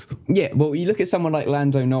statistics. Yeah, well, you look at someone like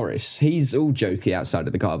Lando Norris. He's all jokey outside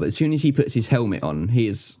of the car, but as soon as he puts his helmet on, he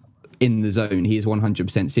is in the zone. He is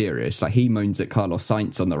 100% serious. Like, he moans at Carlos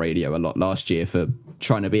Sainz on the radio a lot last year for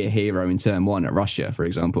trying to be a hero in Turn 1 at Russia, for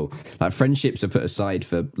example. Like, friendships are put aside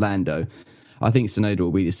for Lando. I think Tsunoda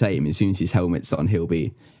will be the same. As soon as his helmet's on, he'll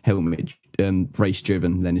be race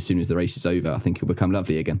driven. Then as soon as the race is over, I think he'll become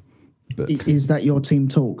lovely again. But is that your team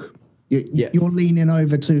talk? You're leaning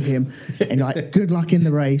over to him and like, good luck in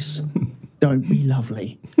the race. Don't be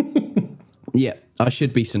lovely. Yeah, I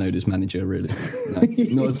should be Sonoda's manager, really.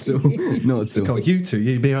 No, not at all. Not at all. God, you two,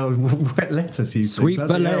 you'd be able to wet lettuce. You Sweep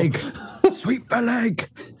the leg. Sweep the leg.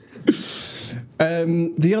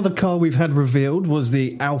 The other car we've had revealed was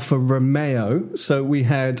the Alfa Romeo. So we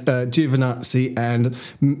had Giovinazzi and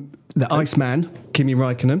the Iceman, Kimi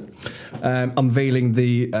Räikkönen, unveiling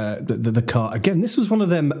the car. Again, this was one of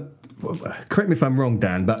them, correct me if I'm wrong,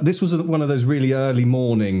 Dan, but this was one of those really early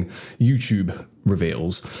morning YouTube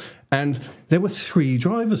reveals. And there were 3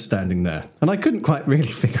 drivers standing there. And I couldn't quite really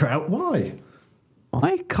figure out why.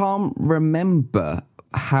 I can't remember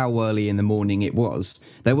how early in the morning it was.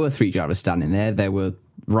 There were 3 drivers standing there. There were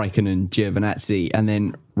Raikkonen, Giovinazzi, and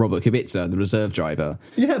then Robert Kubica, the reserve driver.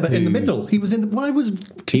 Yeah, but in the middle. He was in. Why was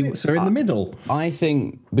Kubica in the middle? I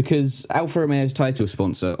think because Alfa Romeo's title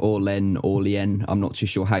sponsor, Orlen, I'm not too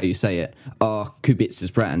sure how you say it, are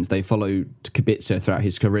Kubica's brand. They followed Kubica throughout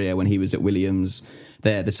his career when he was at Williams.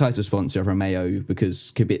 They're the title sponsor of Romeo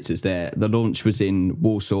because Kubica's there. The launch was in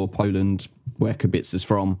Warsaw, Poland, where Kubica's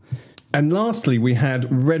from. And lastly, we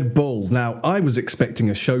had Red Bull. Now, I was expecting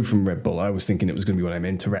a show from Red Bull. I was thinking it was going to be one of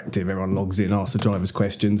them interactive. Everyone logs in, asks the drivers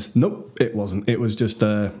questions. Nope, it wasn't. It was just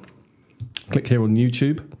click here on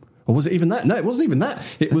YouTube. Or was it even that? No, it wasn't even that.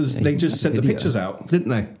 It was they just sent the pictures out, didn't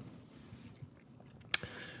they?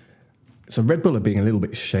 So Red Bull are being a little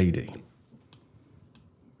bit shady.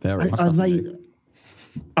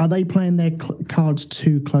 Are they playing their cards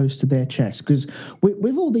too close to their chest? Because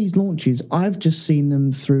with all these launches, I've just seen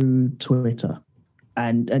them through Twitter.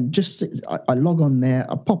 And just I log on there,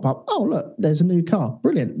 I pop up, oh, look, there's a new car.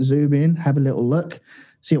 Brilliant. Zoom in, have a little look,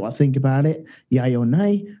 see what I think about it, yay or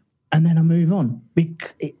nay, and then I move on.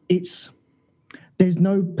 There's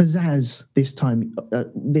no pizzazz this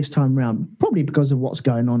time round, probably because of what's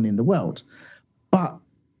going on in the world. But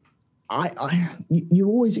you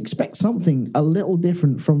always expect something a little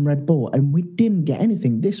different from Red Bull, and we didn't get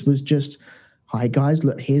anything. This was just, hi guys,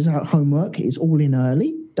 look, here's our homework. It's all in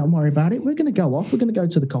early. Don't worry about it. We're going to go off. We're going to go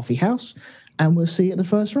to the coffee house, and we'll see you at the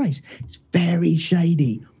first race. It's very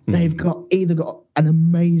shady. They've either got an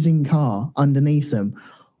amazing car underneath them,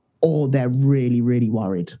 or they're really, really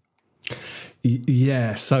worried.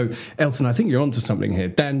 Yeah, so Elton, I think you're onto something here.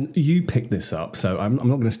 Dan, you picked this up, so I'm not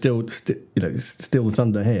going to steal the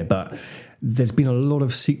thunder here, but there's been a lot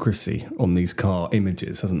of secrecy on these car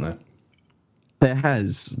images, hasn't there? There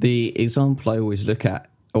has. The example I always look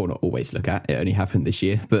at, or not always look at, it only happened this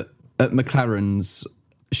year, but at McLaren's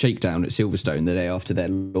shakedown at Silverstone the day after their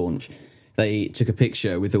launch, they took a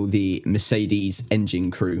picture with all the Mercedes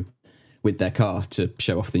engine crew with their car to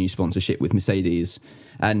show off the new sponsorship with Mercedes.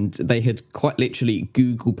 And they had quite literally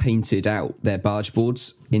Google painted out their barge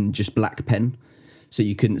boards in just black pen, so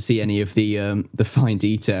you couldn't see any of the fine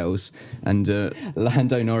details. And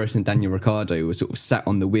Lando Norris and Daniel Ricciardo were sort of sat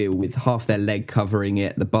on the wheel with half their leg covering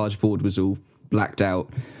it. The barge board was all blacked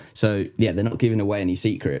out. So, yeah, they're not giving away any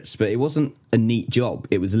secrets, but it wasn't a neat job.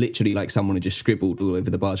 It was literally like someone had just scribbled all over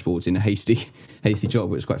the barge boards in a hasty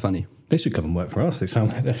job. It was quite funny. They should come and work for us. They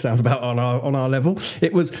sound about on our level.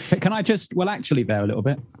 It was. Can I just, actually there a little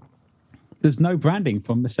bit. There's no branding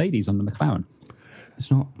from Mercedes on the McLaren.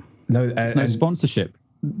 It's not. No, there's no sponsorship.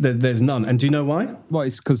 There's none. And do you know why? Well,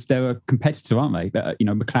 it's because they're a competitor, aren't they?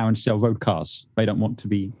 McLaren sell road cars. They don't want to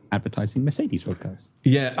be advertising Mercedes road cars.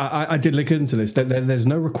 Yeah, I did look into this. There's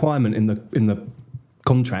no requirement in the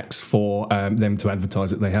contracts for them to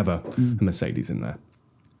advertise that they have a Mercedes in there.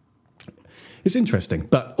 It's interesting.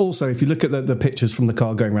 But also, if you look at the pictures from the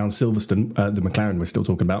car going around Silverstone, the McLaren we're still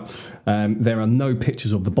talking about, there are no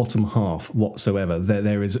pictures of the bottom half whatsoever.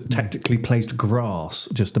 There is tactically placed grass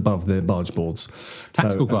just above the barge boards.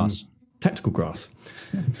 Tactical grass. Tactical grass.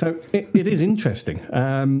 Yeah. So it is interesting.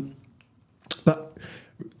 But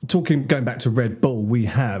going back to Red Bull, we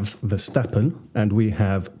have Verstappen and we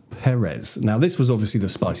have Perez. Now, this was obviously the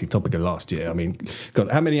spicy topic of last year. I mean,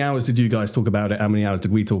 God, how many hours did you guys talk about it? How many hours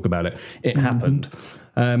did we talk about it? It happened.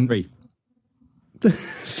 3.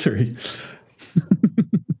 3.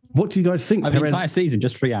 What do you guys think? The entire season,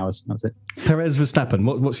 just 3 hours. That was it. Perez, Verstappen,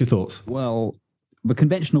 what's your thoughts? Well, the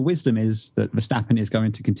conventional wisdom is that Verstappen is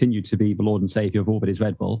going to continue to be the Lord and Saviour of all that is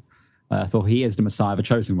Red Bull. For he is the Messiah, the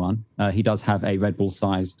chosen one. He does have a Red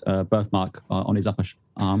Bull-sized birthmark on his upper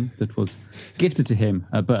arm that was gifted to him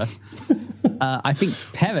at birth. I think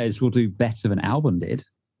Perez will do better than Albon did.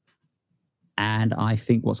 And I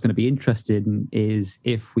think what's going to be interesting is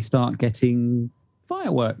if we start getting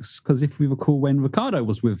fireworks. Because if we recall when Ricciardo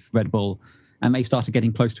was with Red Bull and they started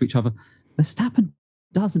getting close to each other, Verstappen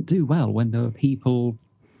doesn't do well when there are people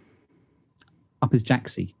up his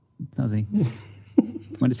jacksie. does he?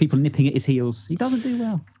 When there's people nipping at his heels, he doesn't do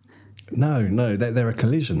well. No, there are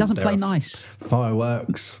collisions. He doesn't there play are nice.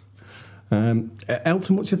 Fireworks.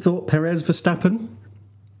 Elton, what's your thought? Perez, Verstappen?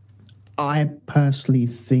 I personally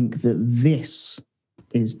think that this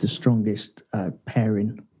is the strongest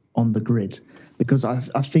pairing on the grid, because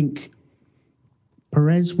I think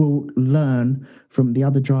Perez will learn from the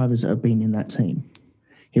other drivers that have been in that team.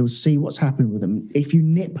 He'll see what's happened with them. If you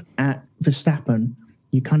nip at Verstappen,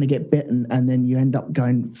 you kind of get bitten, and then you end up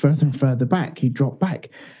going further and further back. He dropped back.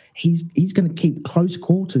 He's going to keep close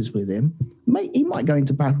quarters with him. He might go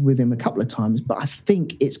into battle with him a couple of times, but I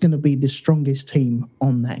think it's going to be the strongest team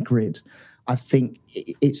on that grid. I think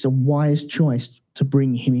it's a wise choice to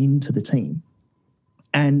bring him into the team.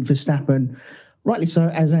 And Verstappen, rightly so,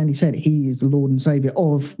 as Andy said, he is the Lord and Saviour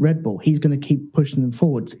of Red Bull. He's going to keep pushing them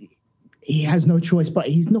forwards. He has no choice, but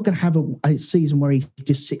he's not going to have a season where he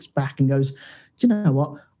just sits back and goes, do you know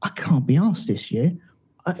what? I can't be asked this year.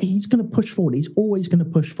 He's going to push forward. He's always going to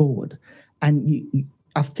push forward. And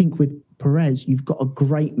I think with Perez, you've got a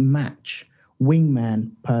great match,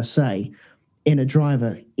 wingman per se, in a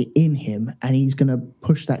driver in him, and he's going to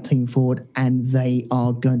push that team forward, and they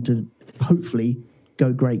are going to hopefully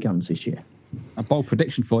go great guns this year. A bold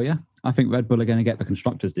prediction for you. I think Red Bull are going to get the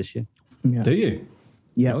constructors this year. Yeah. Do you?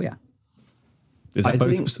 Yeah. Oh, yeah. Is that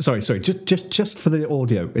both? Sorry. Just for the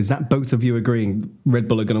audio, is that both of you agreeing Red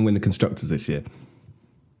Bull are going to win the constructors this year?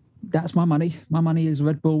 That's my money. My money is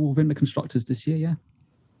Red Bull will win the constructors this year. Yeah.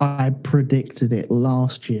 I predicted it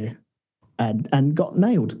last year and got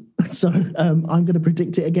nailed. So I'm going to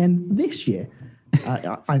predict it again this year.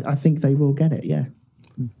 I think they will get it. Yeah.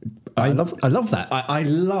 I love that. I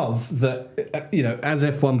love that. As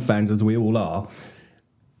F1 fans, as we all are,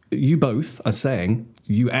 you both are saying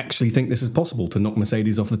you actually think this is possible to knock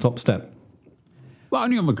Mercedes off the top step. Well,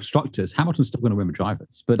 only on the constructors. Hamilton's still going to win with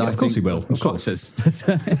drivers, but yeah, of course he will. Of course,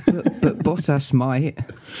 but Bottas might.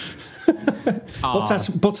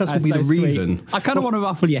 Bottas will be the reason. Sweet. I kind of want to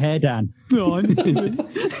ruffle your hair, Dan.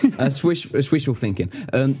 That's wishful thinking.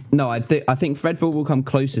 No, I think Red Bull will come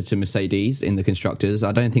closer to Mercedes in the constructors.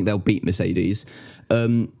 I don't think they'll beat Mercedes.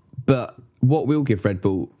 But what will give Red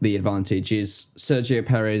Bull the advantage is Sergio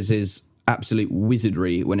Perez's absolute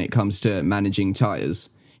wizardry when it comes to managing tyres.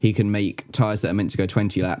 He can make tyres that are meant to go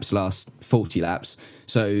 20 laps last 40 laps.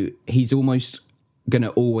 So he's almost going to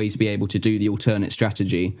always be able to do the alternate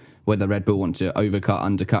strategy, whether Red Bull want to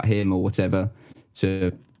undercut him or whatever,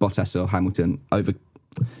 to Bottas or Hamilton. Start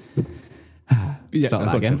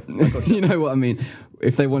that again. You know what I mean?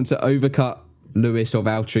 If they want to overcut Lewis or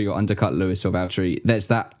Valtteri or undercut Lewis or Valtteri, there's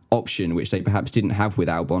that option which they perhaps didn't have with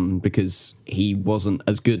Albon because he wasn't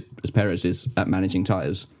as good as Perez is at managing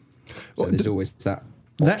tyres. So there's always that.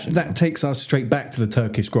 That takes us straight back to the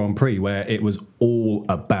Turkish Grand Prix, where it was all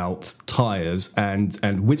about tyres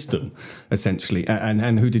and wisdom, essentially.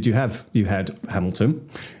 And who did you have? You had Hamilton,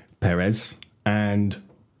 Perez, and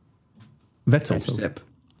Vettel.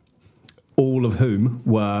 All of whom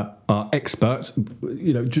are experts,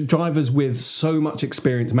 drivers with so much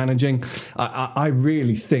experience managing. I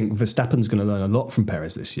really think Verstappen's going to learn a lot from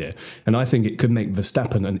Perez this year, and I think it could make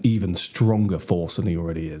Verstappen an even stronger force than he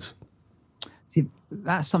already is. See,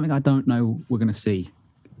 that's something I don't know we're going to see.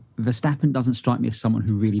 Verstappen doesn't strike me as someone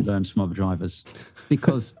who really learns from other drivers,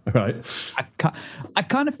 because right. I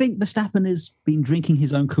kind of think Verstappen has been drinking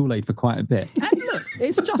his own Kool-Aid for quite a bit. And look,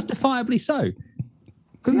 it's justifiably so,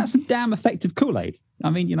 because that's some damn effective Kool-Aid.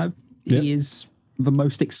 I mean, he is the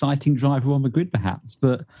most exciting driver on the grid, perhaps,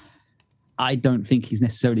 but I don't think he's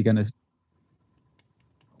necessarily going to...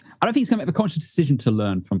 I don't think he's going to make the conscious decision to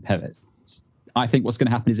learn from Perez. I think what's going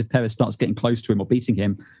to happen is if Perez starts getting close to him or beating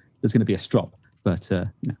him, there's going to be a strop. But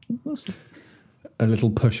we'll see. A little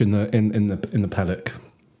push in the paddock.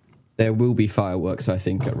 There will be fireworks, I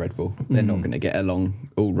think, at Red Bull. They're not going to get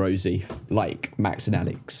along all rosy like Max and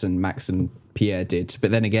Alex and Max and Pierre did.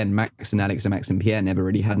 But then again, Max and Alex and Max and Pierre never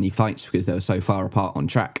really had any fights because they were so far apart on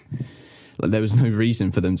track. There was no reason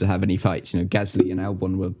for them to have any fights. Gasly and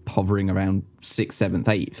Albon were hovering around 6th, 7th,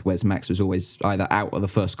 8th, whereas Max was always either out of the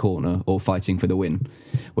first corner or fighting for the win,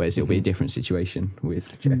 whereas it'll be a different situation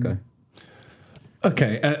with Checo.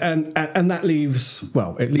 Okay, and that leaves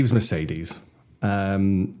Mercedes.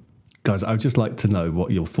 Guys, I'd just like to know what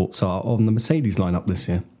your thoughts are on the Mercedes lineup this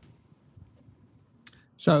year.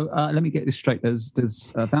 So let me get this straight. There's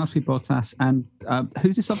Valtteri, Bottas, and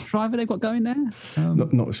who's this other driver they've got going there?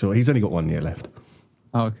 Not sure. He's only got 1 year left.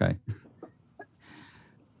 Oh, okay.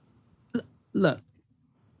 Look,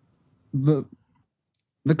 the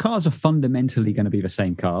cars are fundamentally going to be the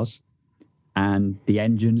same cars. and the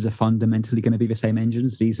engines are fundamentally going to be the same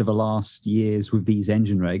engines. These are the last years with these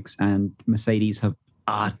engine regs, and Mercedes have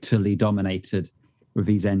utterly dominated with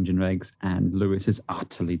these engine regs, and Lewis has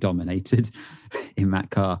utterly dominated in that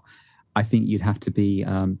car. I think you'd have to be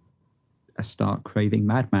a stark craving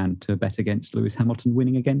madman to bet against Lewis Hamilton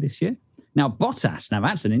winning again this year. Now, Bottas, now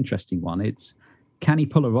that's an interesting one. It's, can he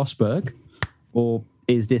pull a Rosberg, or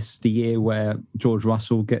is this the year where George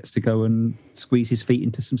Russell gets to go and squeeze his feet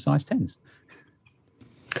into some size 10s?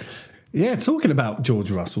 Yeah, talking about George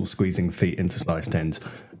Russell squeezing feet into size 10s,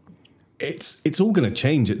 it's all going to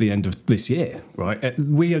change at the end of this year, right?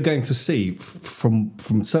 We are going to see, from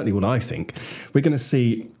certainly what I think, we're going to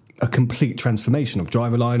see a complete transformation of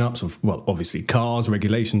driver lineups, of, well, obviously cars,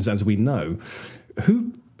 regulations, as we know.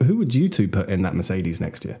 Who would you two put in that Mercedes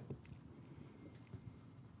next year?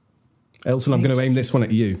 Elton, I'm going to aim this one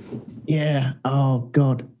at you. Yeah. Oh,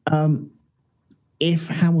 God. If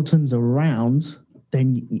Hamilton's around,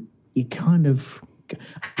 then you kind of...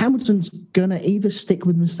 Hamilton's going to either stick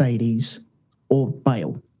with Mercedes or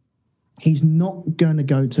bail. He's not going to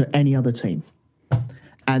go to any other team.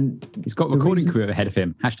 And he's got a recording career ahead of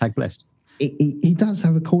him. #blessed. He does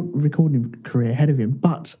have a recording career ahead of him,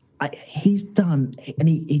 but he's done, and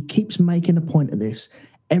he keeps making a point of this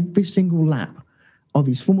every single lap of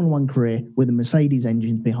his Formula One career with a Mercedes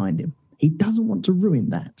engine behind him. He doesn't want to ruin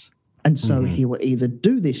that. And so he will either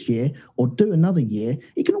do this year or do another year.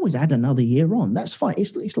 He can always add another year on. That's fine.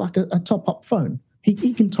 It's like a top-up phone.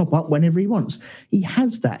 He can top up whenever he wants. He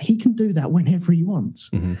has that. He can do that whenever he wants.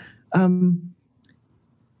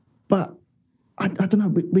 But I don't know.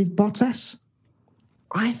 With Bottas,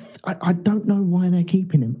 I don't know why they're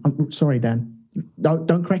keeping him. I'm sorry, Dan.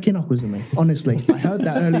 Don't crack your knuckles at me. Honestly, I heard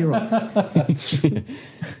that earlier on.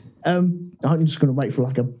 I'm just going to wait for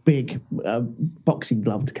like a big boxing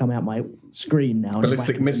glove to come out my screen now.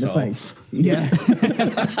 Ballistic missile. In the face. Yeah.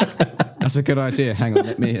 That's a good idea. Hang on,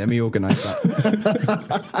 let me organise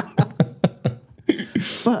that.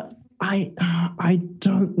 But I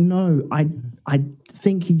don't know. I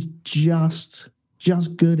think he's just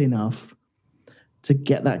good enough to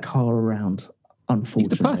get that car around. Unfortunately, he's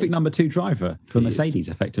the perfect number 2 driver for Mercedes,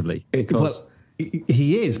 effectively. Because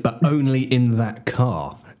he is, but only in that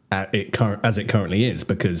car as it currently is.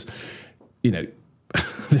 Because, you know,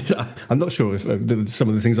 I'm not sure if some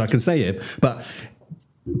of the things I can say here, but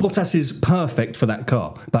Bottas is perfect for that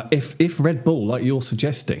car. But if Red Bull, like you're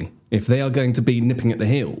suggesting, if they are going to be nipping at the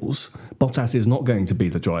heels, Bottas is not going to be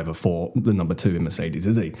the driver for the number 2 in Mercedes,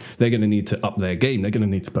 is he? They're going to need to up their game. They're going to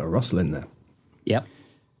need to put a Russell in there. Yep.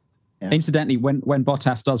 Yeah. Incidentally, when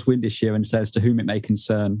Bottas does win this year and says, "To whom it may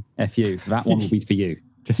concern, F you," that one will be for you.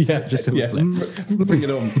 Just Bring it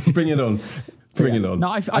on.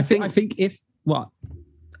 No, I think it's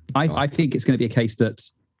going to be a case that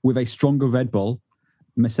with a stronger Red Bull,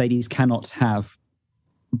 Mercedes cannot have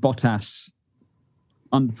Bottas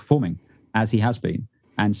underperforming as he has been.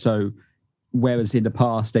 And so, whereas in the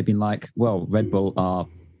past they've been like, well, Red Bull are,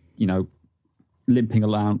 limping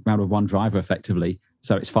around with one driver effectively,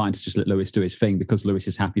 so it's fine to just let Lewis do his thing because Lewis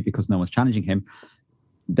is happy because no one's challenging him.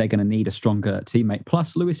 They're going to need a stronger teammate.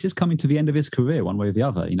 Plus, Lewis is coming to the end of his career one way or the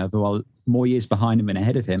other. There are more years behind him and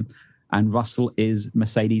ahead of him, and Russell is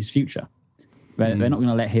Mercedes' future. They're not going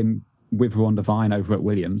to let him wither on the vine over at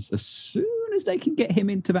Williams. As soon as they can get him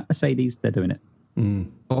into that Mercedes, they're doing it.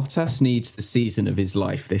 Bottas needs the season of his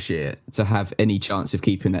life this year to have any chance of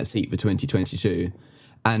keeping that seat for 2022.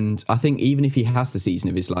 And I think even if he has the season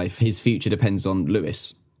of his life, his future depends on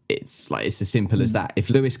Lewis. It's as simple as that.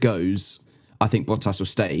 If Lewis goes, I think Bottas will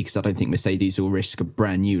stay because I don't think Mercedes will risk a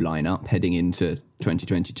brand new lineup heading into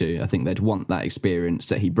 2022. I think they'd want that experience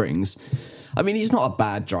that he brings. I mean, he's not a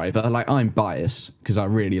bad driver. I'm biased because I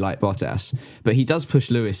really like Bottas, but he does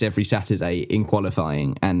push Lewis every Saturday in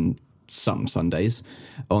qualifying and some Sundays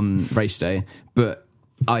on race day. But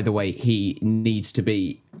either way, he needs to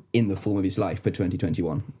be in the form of his life for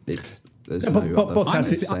 2021.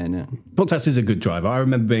 Bottas is a good driver. I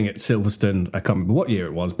remember being at Silverstone, I can't remember what year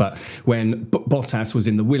it was, but when Bottas was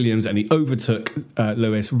in the Williams and he overtook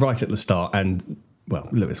Lewis right at the start, and well,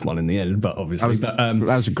 Lewis won in the end, but obviously... that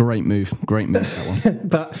was a great move. Great move, that one.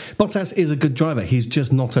 But Bottas is a good driver. He's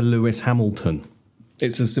just not a Lewis Hamilton.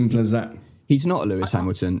 It's as simple as that. He's not a Lewis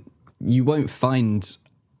Hamilton. You won't find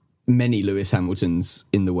many Lewis Hamiltons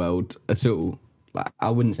in the world at all. I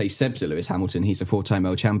wouldn't say Seb's a Lewis Hamilton. He's a 4-time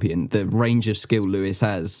world champion. The range of skill Lewis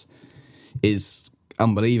has is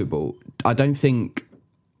unbelievable. I think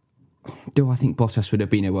Bottas would have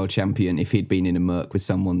been a world champion if he'd been in a Merc with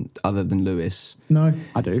someone other than Lewis? No.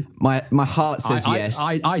 I do. My heart says yes.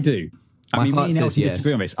 I do. I mean, me and says Elton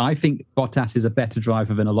disagree on this. I think Bottas is a better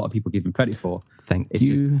driver than a lot of people give him credit for. Thank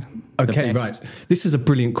you. Okay, right. This is a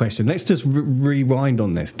brilliant question. Let's just rewind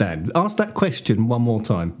on this, Dan. Ask that question one more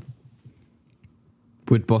time.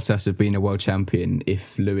 Would Bottas have been a world champion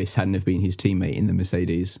if Lewis hadn't have been his teammate in the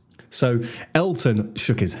Mercedes? So Elton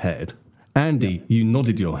shook his head. Andy, you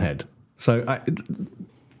nodded your head. So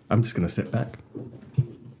I'm just going to sit back.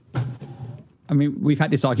 I mean, we've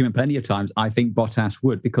had this argument plenty of times. I think Bottas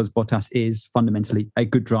would, because Bottas is fundamentally a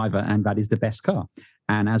good driver, and that is the best car.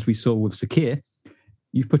 And as we saw with Sakir,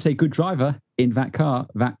 you put a good driver in that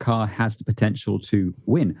car has the potential to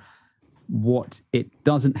win. What it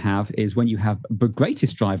doesn't have is when you have the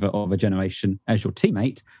greatest driver of a generation as your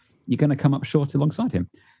teammate, you're going to come up short alongside him.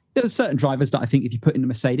 There are certain drivers that I think if you put in the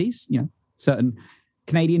Mercedes, certain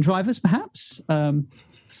Canadian drivers perhaps,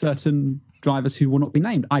 certain drivers who will not be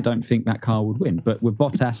named, I don't think that car would win. But with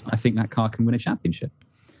Bottas, I think that car can win a championship.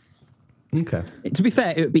 Okay. To be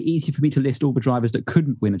fair, it would be easy for me to list all the drivers that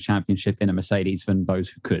couldn't win a championship in a Mercedes than those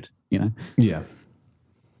who could, Yeah.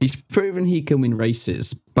 He's proven he can win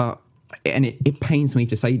races, and it pains me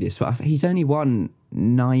to say this, but he's only won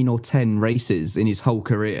 9 or 10 races in his whole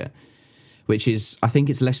career, which is, I think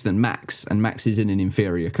it's less than Max, and Max is in an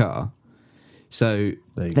inferior car. So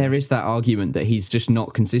there is that argument that he's just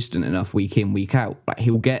not consistent enough week in, week out. Like,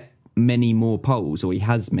 he'll get many more poles, or he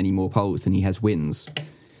has many more poles than he has wins,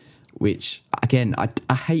 which, again,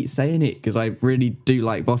 I hate saying it because I really do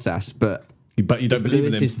like Bottas, but you don't believe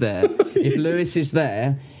in him. If Lewis is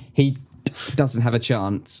there, he doesn't have a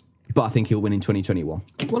chance, but I think he'll win in 2021.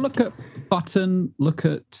 Well, look at Button, look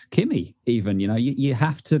at Kimi even, you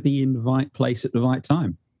have to be in the right place at the right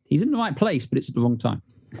time. He's in the right place, but it's at the wrong time.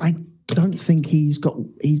 I don't think he's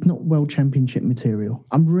not world championship material.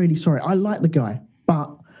 I'm really sorry. I like the guy, but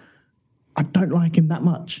I don't like him that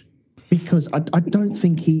much because I don't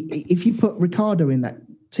think if you put Ricciardo in that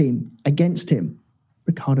team against him,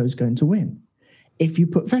 Ricciardo's going to win. If you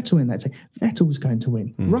put Vettel in that team, Vettel's going to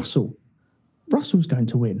win. Russell's going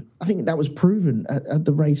to win. I think that was proven at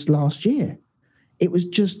the race last year. It was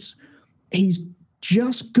just, he's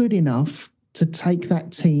just good enough to take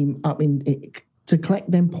that team up to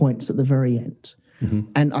collect them points at the very end. Mm-hmm.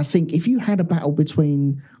 And I think if you had a battle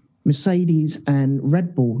between Mercedes and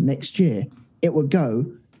Red Bull next year, it would go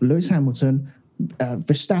Lewis Hamilton,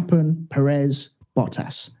 Verstappen, Perez,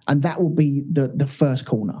 Bottas. And that will be the first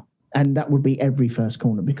corner. And that would be every first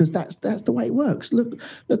corner because that's the way it works. Look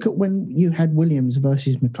at when you had Williams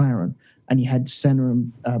versus McLaren and you had Senna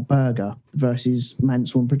and Berger versus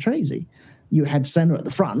Mansell and Patrese. You had Senna at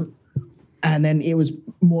the front, and then it was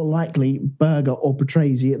more likely Berger or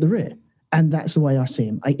Patrese at the rear. And that's the way I see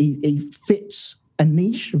him. He fits a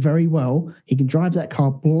niche very well. He can drive that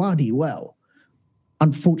car bloody well.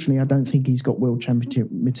 Unfortunately, I don't think he's got world championship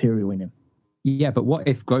material in him. Yeah, but what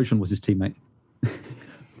if Grosjean was his teammate?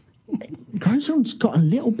 Grosjean's got a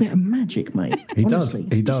little bit of magic, mate. He Honestly.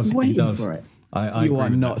 does. He does. For it. You are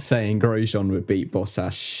not saying Grosjean would beat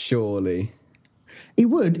Bottas, surely. He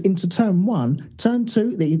would into turn 1. Turn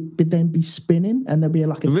 2, they'd then be spinning and there'd be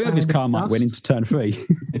like a... The rear of his car might win into turn 3.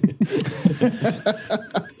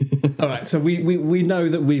 All right, so we know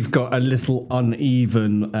that we've got a little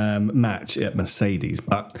uneven match at Mercedes,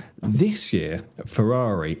 but this year,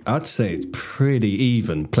 Ferrari, I'd say it's pretty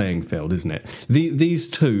even playing field, isn't it? These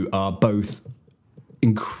two are both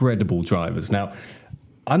incredible drivers. Now,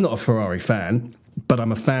 I'm not a Ferrari fan, but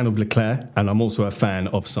I'm a fan of Leclerc, and I'm also a fan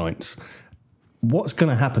of Sainz. What's going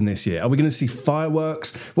to happen this year? Are we going to see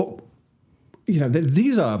fireworks?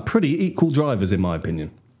 These are pretty equal drivers, in my opinion.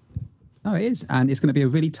 Oh, it is. And it's going to be a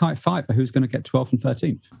really tight fight for who's going to get 12th and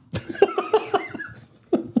 13th.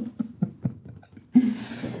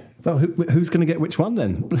 Well, who's going to get which one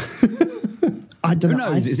then? I don't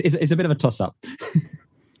know. Who knows? It's a bit of a toss-up.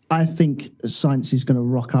 I think Sainz is going to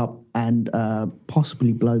rock up and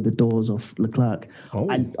possibly blow the doors off Leclerc. Oh.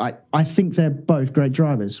 I think they're both great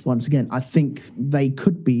drivers. Once again, I think they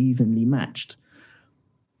could be evenly matched.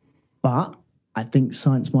 But I think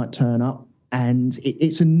Sainz might turn up, and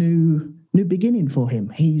it's a new beginning for him.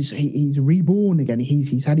 He's reborn again.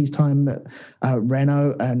 He's had his time at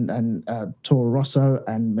Renault and Toro Rosso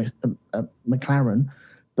and McLaren.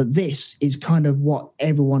 But this is kind of what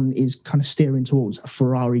everyone is kind of steering towards, a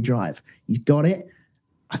Ferrari drive. He's got it.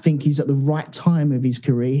 I think he's at the right time of his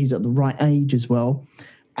career. He's at the right age as well.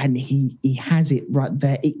 And he has it right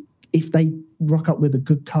there. If they rock up with a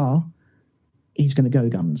good car, he's going to go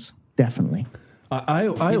guns, definitely. I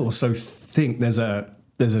also think there's a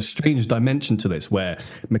strange dimension to this where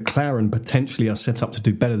McLaren potentially are set up to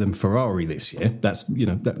do better than Ferrari this year. That's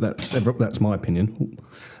my opinion.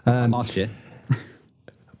 Last year.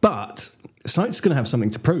 But Sainz is going to have something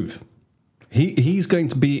to prove. He's going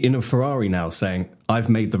to be in a Ferrari now saying, I've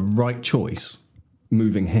made the right choice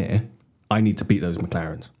moving here. I need to beat those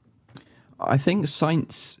McLarens. I think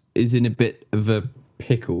Sainz is in a bit of a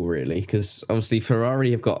pickle, really, because obviously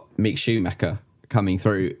Ferrari have got Mick Schumacher coming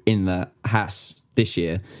through in the Haas this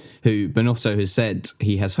year, who Binotto has said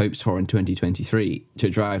he has hopes for in 2023 to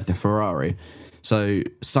drive the Ferrari. So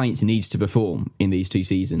Sainz needs to perform in these 2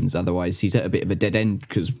 seasons, otherwise he's at a bit of a dead end,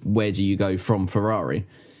 because where do you go from Ferrari?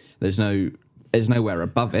 There's nowhere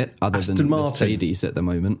above it other Aston than Martin. Mercedes at the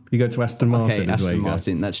moment. You go to Aston Martin. Okay, Aston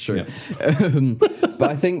Martin, that's true. Yeah.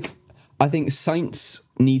 But I think Sainz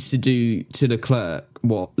needs to do to Leclerc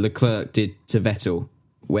what Leclerc did to Vettel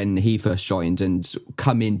when he first joined, and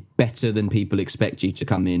come in better than people expect you to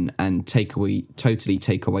come in, and totally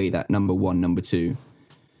take away that number 1, number 2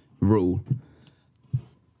 rule.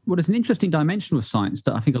 Well, there's an interesting dimension with Sainz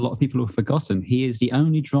that I think a lot of people have forgotten. He is the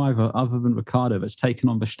only driver other than Ricciardo that's taken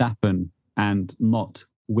on Verstappen and not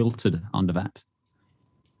wilted under that.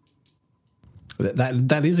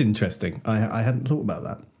 That is interesting. I hadn't thought about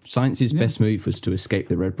that. Sainz's best move was to escape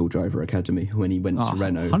the Red Bull Driver Academy when he went to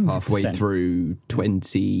Renault 100%. halfway through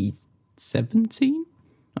 2017,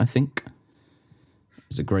 I think. It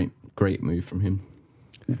was a great move from him.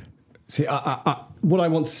 See, what I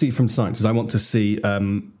want to see from Sainz is I want to see a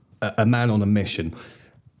man on a mission.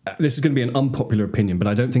 This is going to be an unpopular opinion, but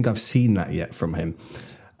I don't think I've seen that yet from him.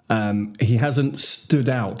 He hasn't stood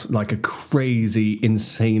out like a crazy,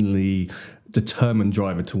 insanely determined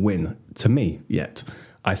driver to win, to me, yet.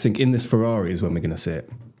 I think in this Ferrari is when we're going to see it.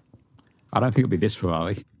 I don't think it'll be this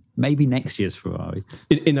Ferrari. Maybe next year's Ferrari.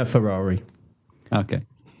 In a Ferrari. Okay.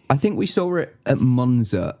 I think we saw it at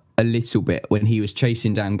Monza a little bit when he was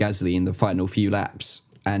chasing down Gasly in the final few laps,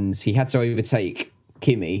 and he had to overtake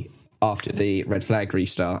Kimi after the red flag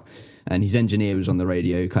restart, and his engineer was on the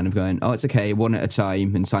radio kind of going, oh, it's okay, 1 at a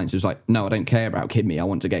time, and Sainz was like, no, I don't care about Kimi, I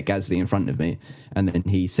want to get Gasly in front of me. And then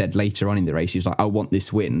he said later on in the race, he was like, I want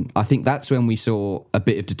this win. I think that's when we saw a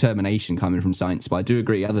bit of determination coming from Sainz, but I do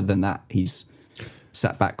agree, other than that, he's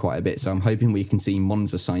sat back quite a bit, so I'm hoping we can see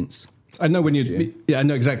Monza Sainz. I know I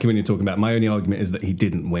know exactly when you're talking about. My only argument is that he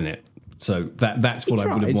didn't win it, so that's what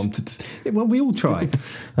I would have wanted. Well, we all try.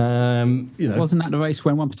 Wasn't that the race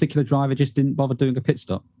when one particular driver just didn't bother doing a pit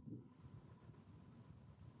stop?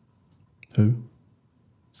 Who?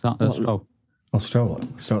 Stroll. Oh, Stroll.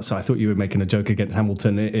 So I thought you were making a joke against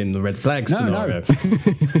Hamilton in the red flag scenario.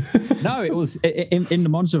 No, it was in the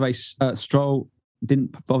Monza race. Stroll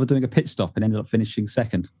didn't bother doing a pit stop and ended up finishing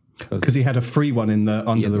second. Because he had a free one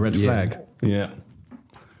under the red flag. Yeah.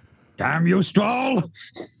 Damn you, Stroll!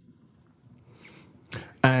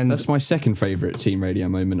 And that's my second favourite team radio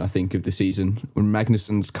moment, I think, of the season. When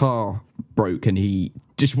Magnussen's car broke and he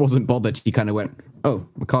just wasn't bothered. He kind of went, oh,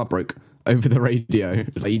 my car broke, over the radio.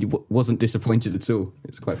 Like, he wasn't disappointed at all.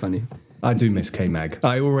 It's quite funny. I do miss K-Mag.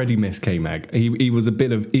 I already miss K-Mag. He was a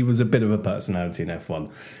bit of a personality in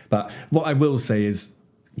F1. But what I will say is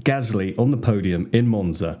Gasly on the podium in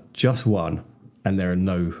Monza just won, and there are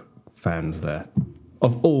no fans there.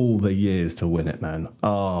 Of all the years to win it, man.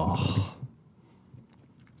 Oh.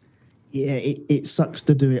 Yeah, it sucks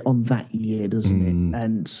to do it on that year, doesn't it?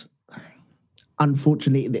 And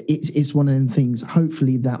unfortunately, it's one of them things.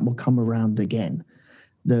 Hopefully that will come around again.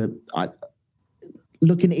 Looking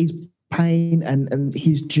at his pain and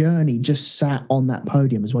his journey just sat on that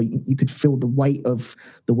podium as well. You could feel the weight of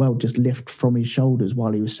the world just lift from his shoulders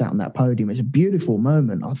while he was sat on that podium. It's a beautiful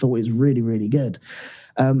moment. I thought it was really, really good.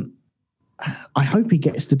 I hope he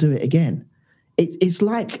gets to do it again. It's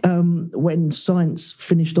like when Sainz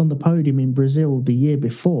finished on the podium in Brazil the year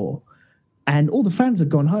before, and all the fans had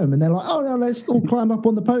gone home, and they're like, oh, no, let's all climb up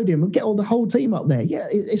on the podium and get the whole team up there. Yeah,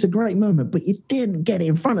 it's a great moment, but you didn't get it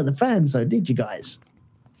in front of the fans, though, did you guys?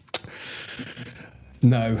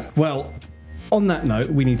 No. Well, on that note,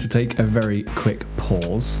 we need to take a very quick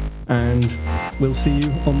pause, and we'll see you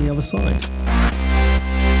on the other side.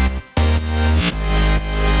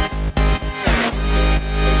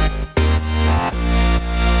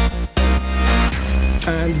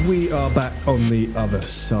 And we are back on the other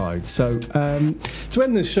side. So, to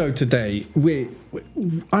end the show today,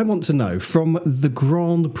 I want to know from the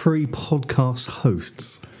Grand Prix podcast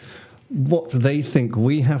hosts what they think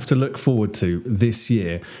we have to look forward to this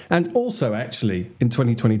year, and also actually in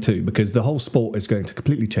 2022, because the whole sport is going to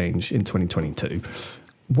completely change in 2022.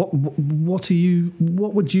 What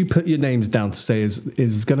would you put your names down to say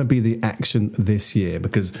is going to be the action this year?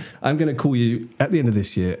 Because I'm going to call you at the end of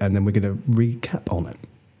this year, and then we're going to recap on it.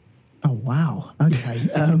 Oh, wow. Okay.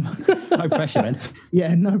 No pressure, then.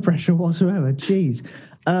 Yeah, no pressure whatsoever. Jeez.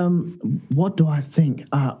 What do I think?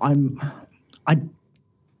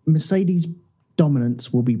 Mercedes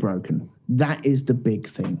dominance will be broken. That is the big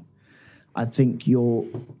thing. I think you'll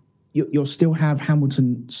still have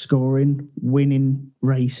Hamilton scoring, winning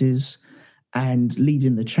races, and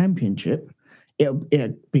leading the championship. It'll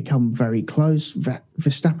become very close.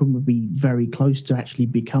 Verstappen will be very close to actually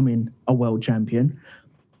becoming a world champion,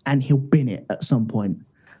 and he'll bin it at some point.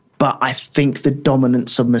 But I think the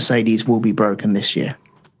dominance of Mercedes will be broken this year.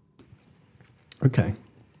 Okay.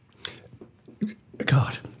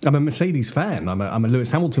 God, I'm a Mercedes fan. I'm a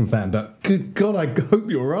Lewis Hamilton fan, but good God, I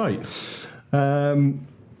hope you're right.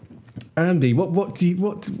 Andy, what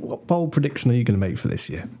bold prediction are you going to make for this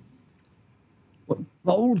year? What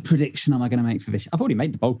bold prediction am I going to make for this year? I've already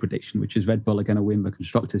made the bold prediction, which is Red Bull are going to win the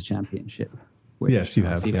Constructors' Championship. Yes, you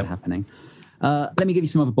have. I see that happening. Let me give you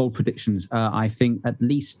some other bold predictions. I think at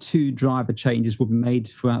least 2 driver changes will be made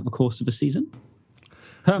throughout the course of the season.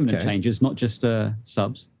 Permanent changes, not just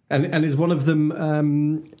subs. And is one of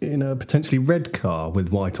them in a potentially red car with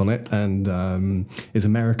white on it and is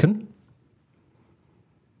American?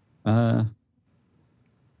 Is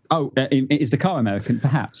the car American?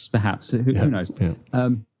 Perhaps. Who knows? Yeah.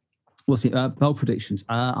 We'll see. Bold predictions.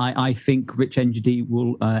 I think Rich NGD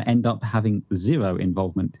will end up having 0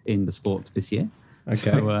 involvement in the sport this year.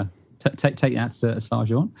 Okay. So take that as far as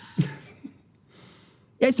you want.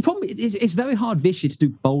 Yeah, it's the problem. It's very hard this year to do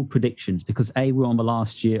bold predictions because we're on the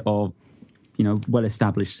last year of,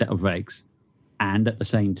 well-established set of regs, and at the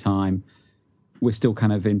same time, we're still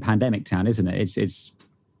kind of in pandemic town, isn't it? It's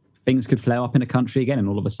things could flare up in a country again, and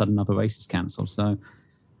all of a sudden, another race is cancelled. So,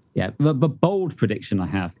 yeah, the bold prediction I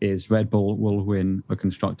have is Red Bull will win the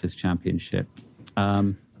Constructors' Championship.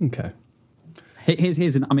 Okay. Here's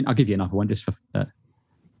I'll give you another one just for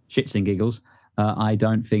shits and giggles. I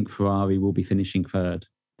don't think Ferrari will be finishing 3rd.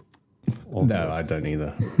 No, I don't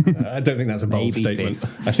either. I don't think that's a bold statement.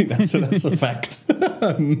 I think that's a fact.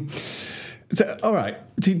 So, all right.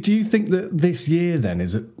 Do you think that this year then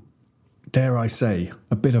is, dare I say,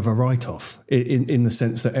 a bit of a write-off in the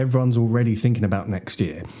sense that everyone's already thinking about next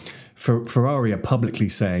year? Ferrari are publicly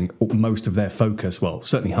saying most of their focus, well,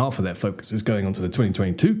 certainly half of their focus is going onto the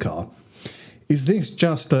 2022 car. Is this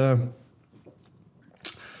just an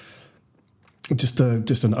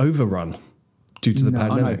overrun due to the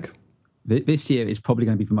pandemic? This year is probably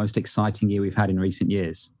going to be the most exciting year we've had in recent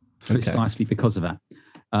years, precisely because of that.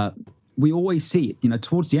 We always see it,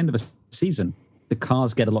 towards the end of a season, the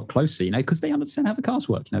cars get a lot closer, because they understand how the cars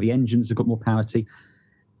work. The engines have got more parity,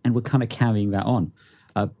 and we're kind of carrying that on.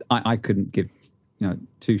 I couldn't give,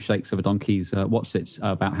 2 shakes of a donkey's what's-its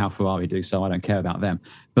about how Ferrari do, so I don't care about them.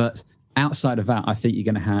 But outside of that, I think you're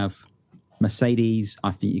going to have Mercedes.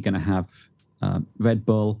 I think you're going to have Red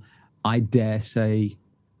Bull. I dare say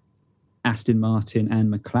Aston Martin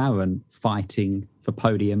and McLaren fighting for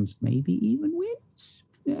podiums, maybe even wins.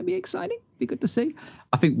 Yeah, it'd be exciting. Be good to see.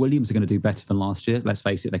 I think Williams are going to do better than last year. Let's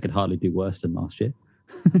face it, they could hardly do worse than last year.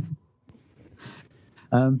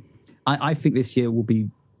 I think this year will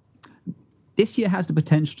be... This year has the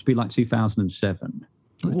potential to be like 2007.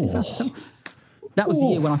 2007? That was the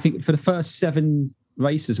year when I think for the first 7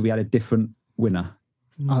 races we had a different winner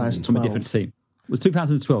from a different team. It was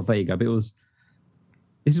 2012. There you go. But it was...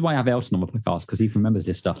 This is why I have Elton on my podcast, because he remembers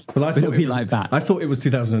this stuff. Well, I thought it'll be like that. I thought it was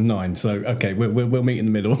 2009. So okay, we'll meet in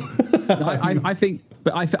the middle. I think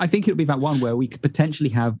it'll be that one where we could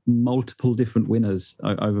potentially have multiple different winners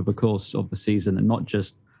over the course of the season, and not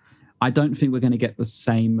just. I don't think we're going to get the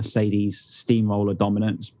same Mercedes steamroller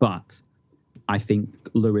dominance, but I think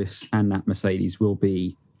Lewis and that Mercedes will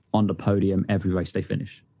be on the podium every race they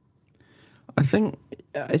finish. I think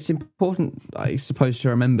it's important, I suppose, to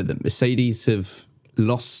remember that Mercedes have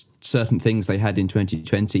lost certain things they had in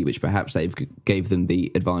 2020, which perhaps gave them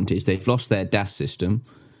the advantage. They've lost their DAS system,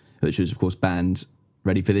 which was, of course, banned,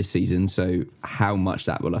 ready for this season. So how much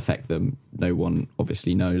that will affect them, no one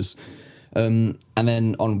obviously knows. And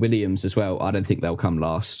then on Williams as well, I don't think they'll come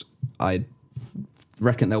last. I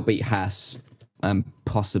reckon they'll beat Haas and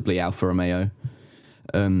possibly Alfa Romeo.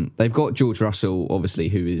 They've got George Russell, obviously,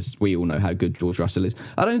 we all know how good George Russell is.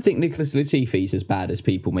 I don't think Nicholas Latifi's as bad as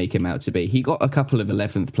people make him out to be. He got a couple of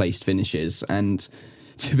 11th placed finishes, and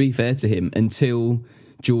to be fair to him, until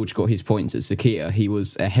George got his points at Sakhir, he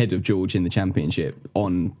was ahead of George in the championship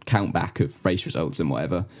on countback of race results and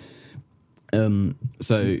whatever.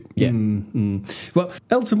 So, yeah. Well,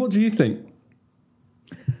 Elton, what do you think?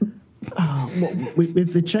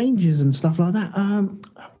 With the changes and stuff like that,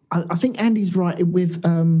 I think Andy's right with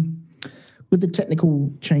the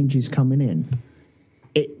technical changes coming in.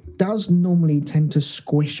 It does normally tend to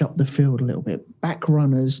squish up the field a little bit. Back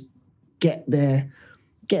runners get their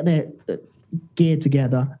gear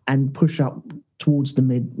together and push up towards the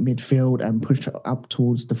midfield and push up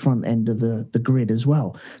towards the front end of the grid as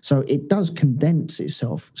well. So it does condense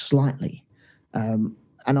itself slightly. And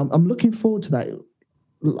I'm looking forward to that.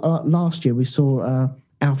 Last year we saw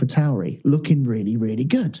AlphaTauri looking really, really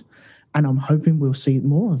good. And I'm hoping we'll see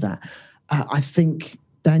more of that. I think,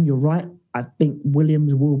 Dan, you're right. I think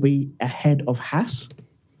Williams will be ahead of Haas.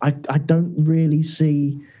 I don't really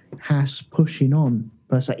see Haas pushing on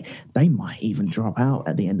per se. They might even drop out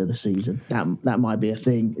at the end of the season. That might be a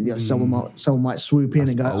thing. You know, someone might swoop in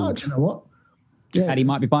and go, "Oh, do you know what?" Yeah. And he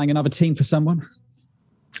might be buying another team for someone.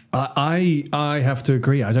 I have to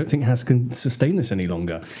agree. I don't think Haas can sustain this any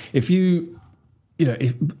longer. If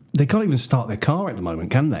they can't even start their car at the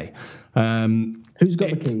moment, can they? Who's got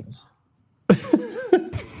the keys?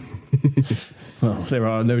 Well, there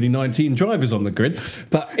are only 19 drivers on the grid,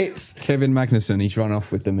 but it's Kevin Magnussen. He's run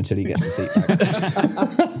off with them until he gets the seat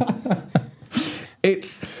back.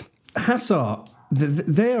 It's Haas.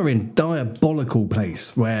 They are in diabolical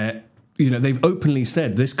place where they've openly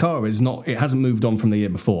said this car is not. It hasn't moved on from the year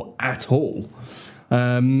before at all.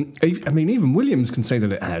 I mean, even Williams can say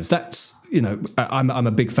that it has. That's I'm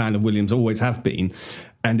a big fan of Williams, always have been.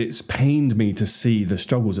 And it's pained me to see the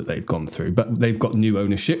struggles that they've gone through. But they've got new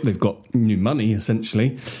ownership. They've got new money,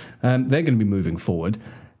 essentially. They're going to be moving forward.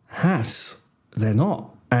 Haas, they're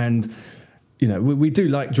not. And, we do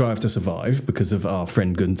like Drive to Survive because of our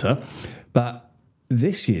friend Gunter. But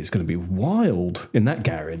this year is going to be wild in that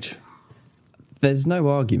garage. There's no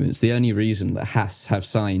arguments. The only reason that Haas have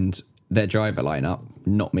signed their driver lineup,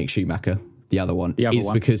 not Mick Schumacher, the other one,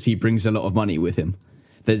 is because he brings a lot of money with him.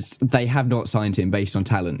 They have not signed him based on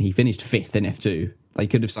talent. He finished 5th in F2. They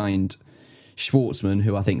could have signed Schwartzman,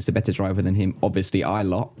 who I think is a better driver than him. Obviously,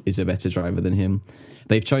 Ilott is a better driver than him.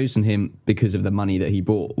 They've chosen him because of the money that he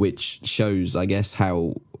brought, which shows, I guess,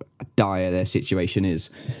 how dire their situation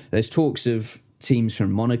is. There's talks of teams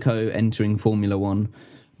from Monaco entering Formula One.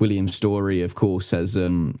 William Story, of course, has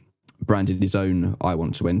branded his own, I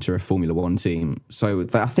want to enter a Formula One team. So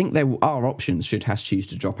I think there are options should Haas choose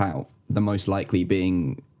to drop out, the most likely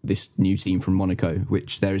being this new team from Monaco,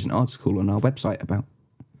 which there is an article on our website about.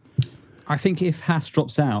 I think if Haas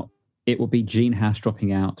drops out, it will be Gene Haas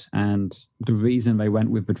dropping out. And the reason they went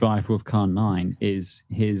with the driver of Car 9 is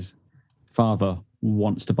his father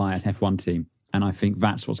wants to buy an F1 team. And I think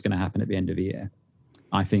that's what's going to happen at the end of the year.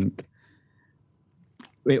 I think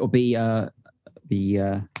it will be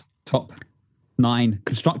the top 9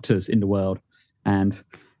 constructors in the world and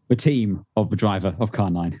the team of the driver of Car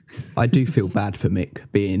 9. I do feel bad for Mick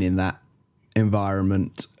being in that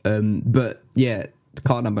environment. But yeah,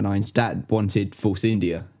 car number 9's dad wanted Force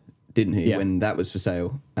India, didn't he, when that was for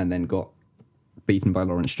sale, and then got beaten by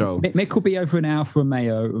Lawrence Stroll. Mick will be over in Alfa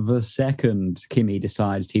Romeo the second Kimi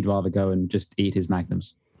decides he'd rather go and just eat his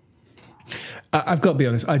Magnums. I've got to be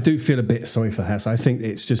honest, I do feel a bit sorry for Haas. I think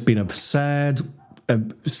it's just been a sad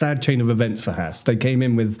chain of events for Haas. They came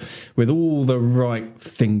in with all the right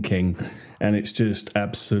thinking, and it's just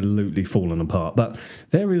absolutely fallen apart. But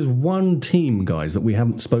there is one team, guys, that we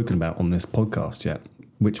haven't spoken about on this podcast yet.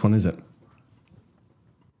 Which one is it?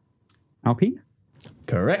 Alpine?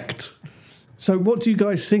 Correct. So what do you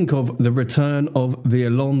guys think of the return of the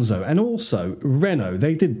Alonso? And also, Renault,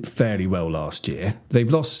 they did fairly well last year.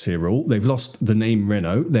 They've lost Cyril. They've lost the name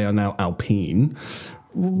Renault. They are now Alpine.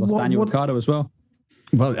 Lost Daniel Ricciardo as well.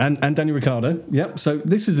 Well, and Daniel Ricciardo. Yep. So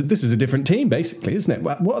this is a different team, basically, isn't it?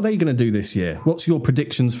 What are they going to do this year? What's your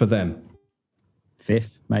predictions for them?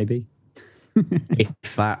 5th, maybe.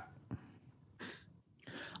 If that.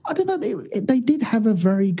 I don't know. They did have a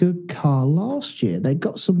very good car last year. They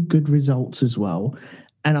got some good results as well.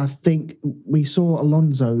 And I think we saw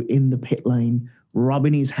Alonso in the pit lane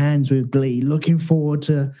rubbing his hands with glee, looking forward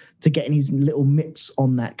to getting his little mitts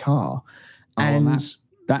on that car. And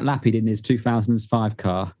that lap he did in his 2005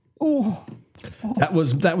 car. Oh, that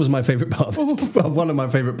was my favourite part. One of my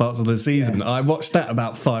favourite parts of the season. Yeah. I watched that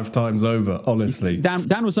about 5 times over, honestly.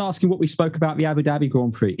 Dan was asking what we spoke about the Abu Dhabi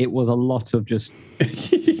Grand Prix. It was a lot of just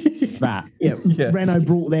that. Yeah. Renault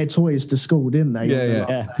brought their toys to school, didn't they?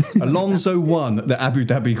 Yeah. Alonso won the Abu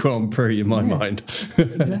Dhabi Grand Prix in my mind.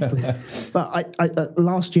 Exactly. But I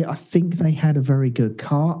last year, I think they had a very good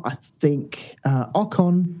car. I think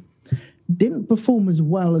Ocon didn't perform as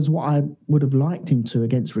well as what I would have liked him to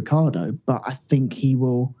against Ricciardo, but I think he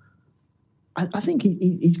will. I think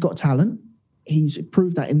he's got talent. He's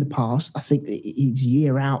proved that in the past. I think his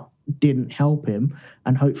year out didn't help him,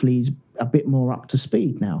 and hopefully he's a bit more up to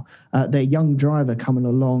speed now. Their young driver coming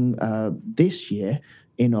along this year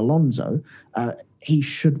in Alonso, he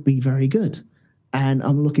should be very good. And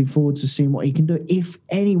I'm looking forward to seeing what he can do. If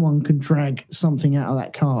anyone can drag something out of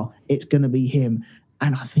that car, it's going to be him.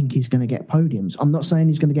 And I think he's going to get podiums. I'm not saying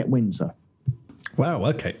he's going to get wins, though. Wow,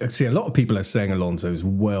 okay. See, a lot of people are saying Alonso's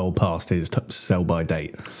well past his sell-by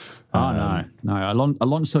date. No.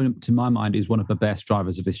 Alonso, to my mind, is one of the best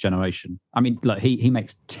drivers of this generation. I mean, look, he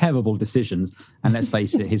makes terrible decisions. And let's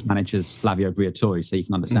face it, his manager's Flavio Briatore, so you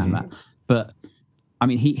can understand that. But, I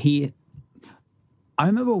mean, I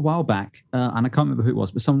remember a while back, and I can't remember who it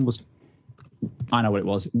was, but I know what it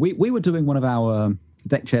was. We were doing one of our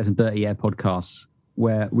Deck Chairs and Dirty Air podcasts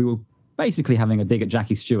where we were basically having a dig at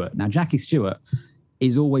Jackie Stewart. Now, Jackie Stewart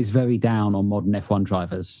is always very down on modern F1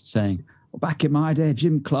 drivers, saying, well, back in my day,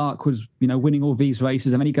 Jim Clark was, winning all these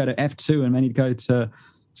races, and then he'd go to F2, and then he'd go to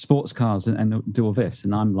sports cars and do all this.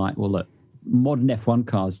 And I'm like, well, look, modern F1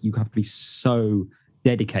 cars, you have to be so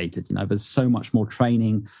dedicated. There's so much more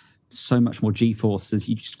training, so much more G-forces.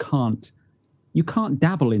 You just can't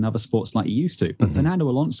dabble in other sports like you used to. But Fernando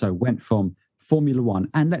Alonso went from Formula One,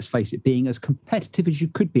 and let's face it, being as competitive as you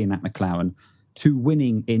could be in that McLaren, to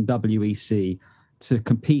winning in WEC, to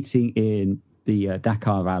competing in the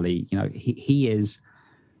Dakar Rally. He is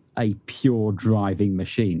a pure driving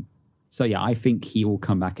machine. So yeah, I think he will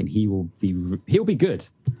come back and he'll be good.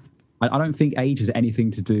 I don't think age has anything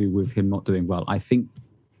to do with him not doing well. I think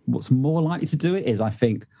what's more likely to do it is I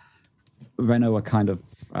think Renault are kind of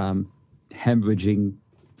hemorrhaging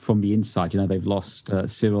from the inside. They've lost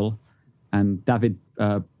Cyril and David,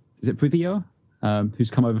 is it Brivio,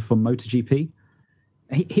 who's come over from MotoGP.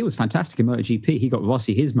 He was fantastic in MotoGP. He got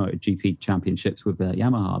Rossi his MotoGP championships with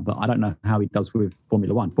Yamaha, but I don't know how he does with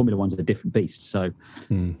Formula One. Formula One's a different beast, so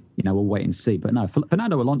we'll wait and see. But no,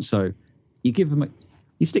 Fernando Alonso,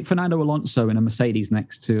 you stick Fernando Alonso in a Mercedes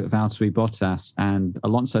next to Valtteri Bottas, and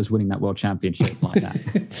Alonso's winning that world championship like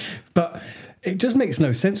that. But it just makes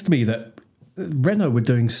no sense to me that Renault were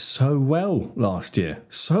doing so well last year,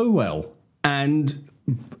 so well, and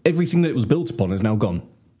everything that it was built upon is now gone.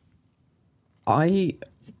 I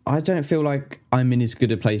don't feel like I'm in as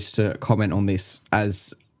good a place to comment on this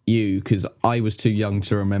as you, because I was too young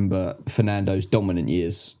to remember Fernando's dominant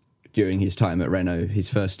years during his time at Renault. His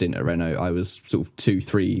first stint at Renault, I was sort of 2,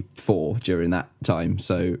 3, 4 during that time.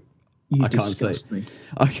 So I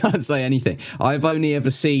can't say anything. I've only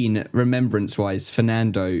ever seen, remembrance-wise,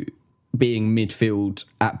 Fernando being midfield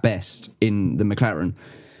at best in the McLaren.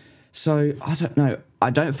 So I don't know. I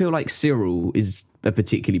don't feel like Cyril is a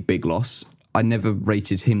particularly big loss. I never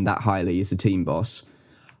rated him that highly as a team boss.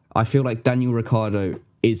 I feel like Daniel Ricciardo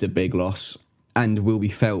is a big loss and will be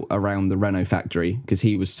felt around the Renault factory because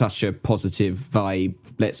he was such a positive vibe.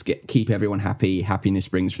 Let's keep everyone happy. Happiness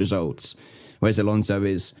brings results. Whereas Alonso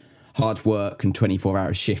is hard work and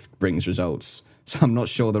 24-hour shift brings results. So I'm not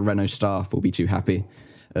sure the Renault staff will be too happy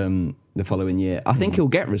the following year. I think he'll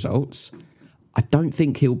get results. I don't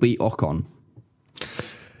think he'll beat Ocon.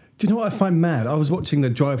 Do you know what I find mad? I was watching the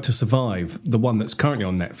Drive to Survive, the one that's currently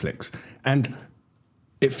on Netflix, and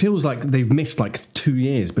it feels like they've missed like 2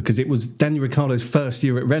 years because it was Daniel Ricciardo's first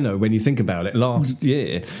year at Renault, when you think about it, last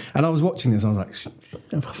year. And I was watching this, I was like,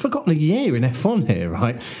 I've forgotten a year in F1 here,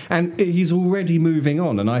 right? And he's already moving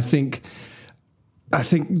on. And I think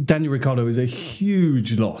Daniel Ricciardo is a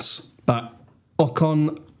huge loss. But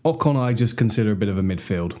Ocon I just consider a bit of a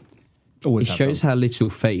midfield. It shows how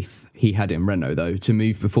little faith he had in Renault, though, to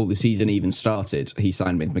move before the season even started. He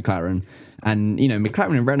signed with McLaren. And,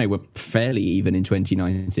 McLaren and Renault were fairly even in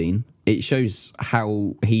 2019. It shows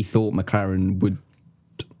how he thought McLaren would,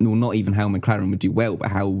 well, not even how McLaren would do well,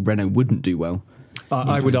 but how Renault wouldn't do well.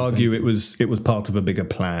 I would argue it was part of a bigger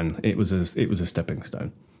plan. It was a stepping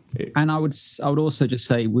stone. And I would also just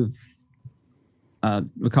say with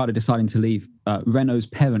Ricciardo deciding to leave Renault's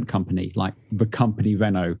parent company, like the company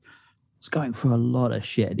Renault, was going through a lot of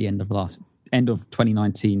shit at the end of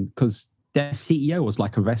 2019 because their CEO was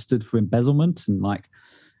like arrested for embezzlement and like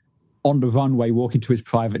on the runway walking to his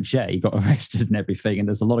private jet, he got arrested and everything. And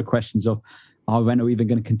there's a lot of questions of, are Renault even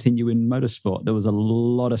going to continue in motorsport? There was a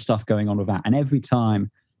lot of stuff going on with that. And every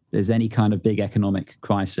time there's any kind of big economic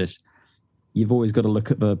crisis, you've always got to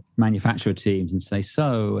look at the manufacturer teams and say,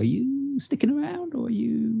 so are you sticking around or are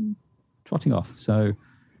you trotting off? So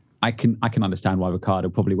I can understand why Ricciardo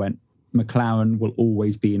probably went, McLaren will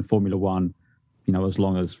always be in Formula One, as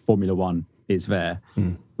long as Formula One is there.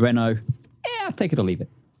 Renault, I'll take it or leave it.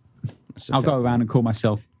 I'll go around and call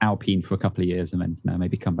myself Alpine for a couple of years and then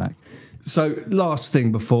maybe come back. So last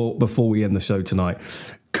thing before we end the show tonight,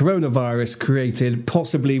 coronavirus created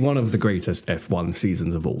possibly one of the greatest F1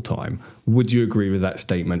 seasons of all time. Would you agree with that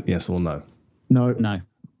statement, yes or no? No.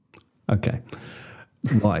 Okay.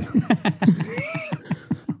 Why?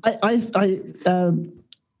 I've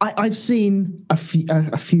seen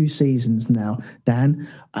a few seasons now, Dan.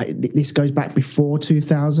 This goes back before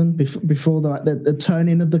 2000, before the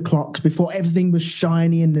turning of the clocks, before everything was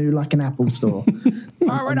shiny and new like an Apple store.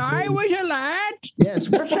 When I was a lad. Yes,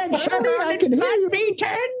 what's that, Sammy? I can hear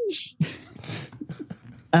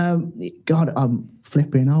you. God, I'm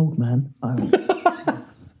flipping old, man.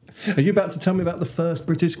 Are you about to tell me about the first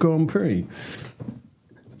British Grand Prix?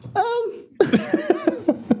 Back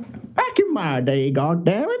in my day, God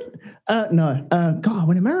damn it. No. God, I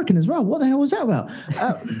went American as well. What the hell was that about?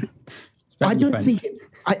 I don't think it,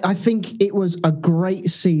 I think it was a great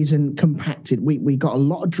season compacted. We got a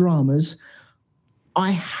lot of dramas.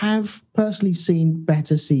 I have personally seen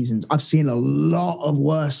better seasons. I've seen a lot of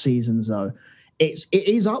worse seasons though. It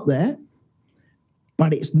is up there,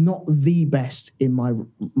 but it's not the best in my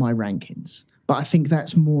rankings. But I think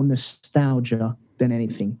that's more nostalgia than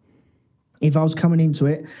anything. If I was coming into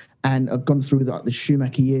it and I've gone through the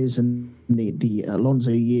Schumacher years and the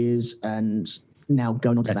Alonso years and now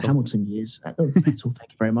going on to the Hamilton years. Vettel,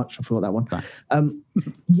 thank you very much. I forgot that one. Right.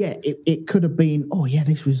 It could have been,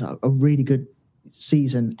 this was a really good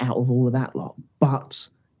season out of all of that lot. But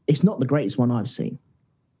it's not the greatest one I've seen.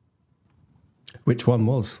 Which one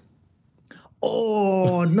was?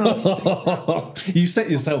 Oh, no. You set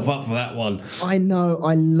yourself up for that one. I know.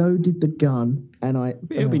 I loaded the gun and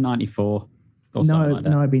It'll be 94 or no, something like that.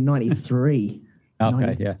 No, it'd be 93.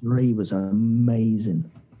 Okay, 93 was amazing.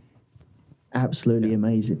 Absolutely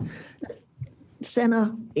amazing.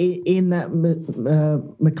 Senna in that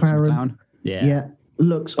McLaren. Yeah.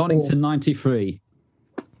 Looks Donington 93.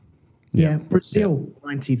 Yeah, Brazil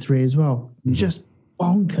 93 as well. Mm-hmm. Just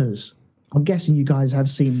bonkers. I'm guessing you guys have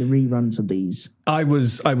seen the reruns of these. I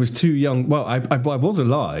was too young. Well, I was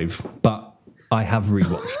alive, but I have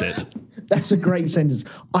rewatched it. That's a great sentence.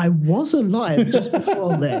 I was alive just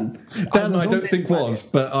before then. Dan, I don't think was,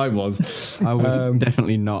 but I was. I was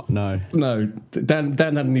definitely not. No. Dan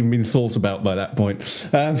hadn't even been thought about by that point.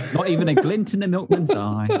 Not even a glint in the milkman's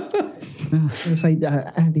eye. I'm going to say,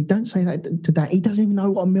 Andy, don't say that to Dad. He doesn't even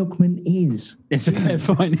know what a milkman is. It's a fair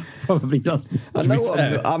point. He probably doesn't. I know what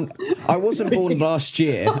I wasn't born last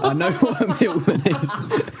year. I know what a milkman is.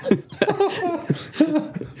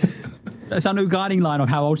 That's our new guiding line of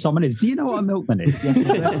how old someone is. Do you know what a milkman is? Yes,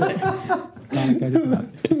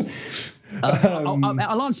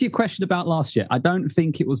 I'll answer your question about last year. I don't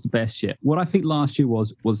think it was the best year. What I think last year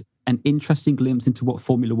was an interesting glimpse into what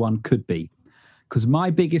Formula One could be. Because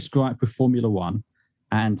my biggest gripe with Formula One,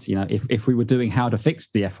 and if we were doing how to fix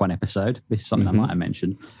the F1 episode, this is something I might have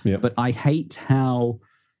mentioned, but I hate how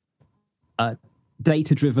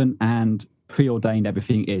data-driven and preordained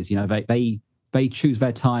everything is. They choose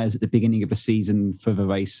their tyres at the beginning of the season for the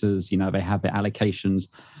races. They have their allocations.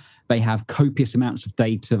 They have copious amounts of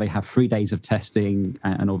data. They have 3 days of testing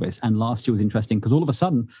and all this. And last year was interesting because all of a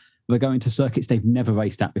sudden they're going to circuits they've never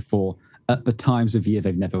raced at before, at the times of year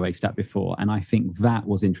they've never raced at before. And I think that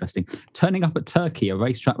was interesting. Turning up at Turkey, a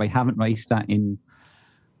racetrack they haven't raced at in...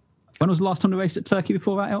 When was the last time they raced at Turkey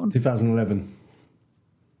before that, Elton? 2011.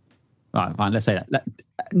 Right, fine, let's say that.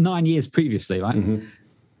 9 years previously, right? Mm-hmm.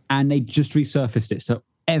 And they just resurfaced it. So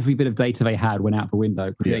every bit of data they had went out the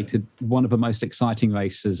window, created one of the most exciting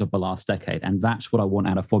races of the last decade. And that's what I want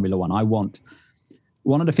out of Formula One.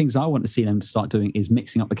 One of the things I want to see them start doing is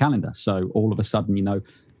mixing up the calendar. So all of a sudden, you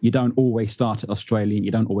don't always start at Australia and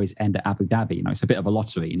you don't always end at Abu Dhabi. It's a bit of a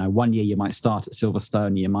lottery. 1 year you might start at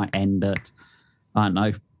Silverstone, you might end at, I don't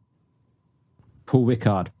know, Paul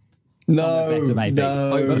Ricard. Hopefully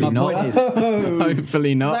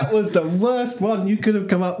not. That was the worst one you could have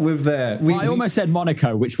come up with there. I almost said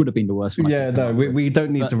Monaco, which would have been the worst one. We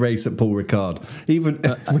don't need to race at Paul Ricard. Even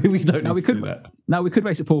we don't need to do that. No, we could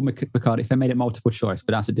race at Paul Ricard if they made it multiple choice,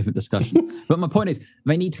 but that's a different discussion. But my point is,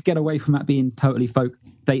 they need to get away from that being totally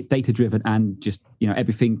data-driven and just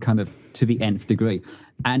everything kind of to the nth degree.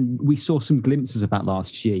 And we saw some glimpses of that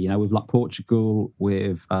last year. With like Portugal,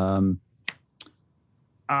 with.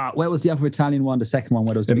 Where was the other Italian one? The second one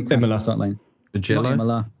where there was Imola. Start lane.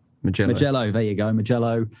 Mugello. There you go,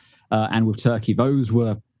 Mugello. And with Turkey, those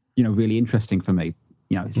were really interesting for me.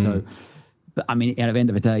 So, but I mean, at the end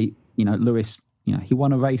of the day, Lewis, he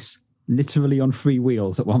won a race literally on 3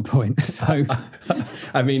 wheels at one point. So,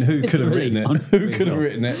 I mean, who could have written it? Who could have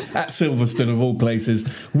written it at Silverstone of all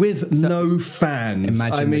places with no fans?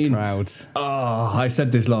 Imagine the crowd. I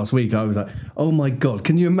said this last week. I was like, oh my God,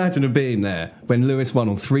 can you imagine being there when Lewis won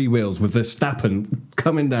on 3 wheels with Verstappen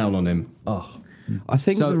coming down on him? I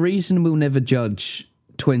think the reason we'll never judge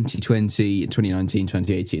 2020, 2019,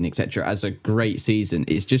 2018, etc. as a great season,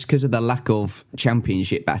 it's just because of the lack of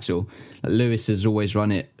championship battle. Lewis has always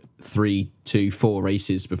run it 3 to 4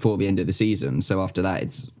 races before the end of the season. So after that,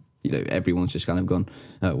 it's, everyone's just kind of gone,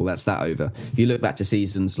 oh, well, that's that over. If you look back to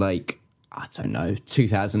seasons like, I don't know,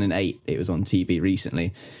 2008, it was on TV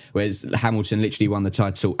recently, whereas Hamilton literally won the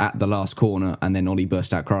title at the last corner and then Ollie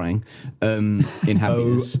burst out crying in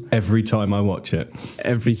happiness. Every time I watch it.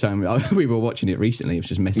 Every time. We were watching it recently, it was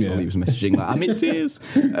just Ollie was messaging like, I'm in tears.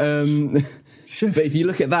 But if you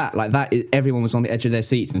look at that, everyone was on the edge of their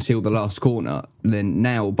seats until the last corner. Then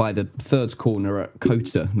now, by the third corner at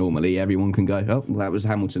Cota, normally, everyone can go, oh, well, that was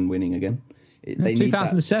Hamilton winning again.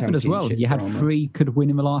 2007 as well. You had Prix could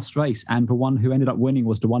win in the last race, and the one who ended up winning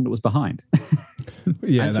was the one that was behind.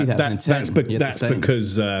 Yeah, that's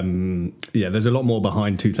because there's a lot more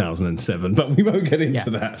behind 2007, but we won't get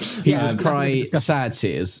into that. He would cry sad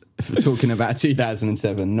tears for talking about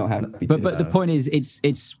 2007. Not happy. But the point is,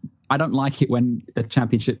 it's. I don't like it when a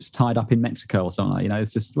championship's tied up in Mexico or something.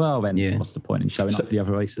 It's just, what's the point in showing up for the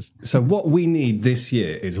other races? So what we need this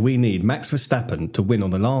year is we need Max Verstappen to win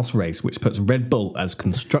on the last race, which puts Red Bull as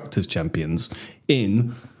constructors champions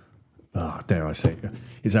in, dare I say,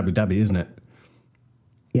 it's Abu Dhabi, isn't it?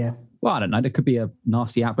 Yeah. Well, I don't know. There could be a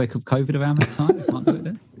nasty outbreak of COVID around that time. Can't do it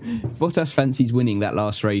then. Bottas fancies winning that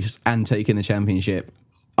last race and taking the championship.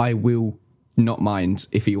 I will not mind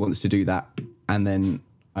if he wants to do that, and then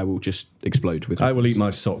I will just explode with. I will eat my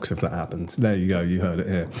socks if that happens. There you go. You heard it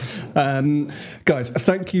here, guys.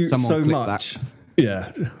 Thank you so much.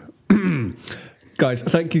 Yeah. Guys,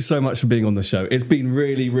 thank you so much for being on the show. It's been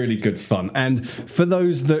really, really good fun. And for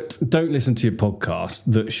those that don't listen to your podcast,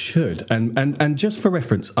 that should, and just for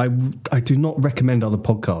reference, I do not recommend other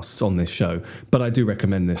podcasts on this show, but I do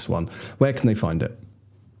recommend this one. Where can they find it?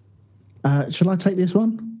 Shall I take this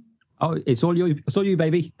one? Oh, it's all you,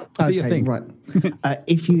 baby. Do your thing. Right.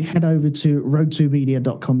 If you head over to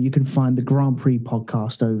road2media.com, you can find the Grand Prix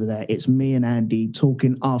podcast over there. It's me and Andy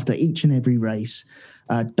talking after each and every race,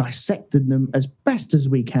 dissecting them as best as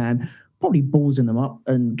we can, probably ballsing them up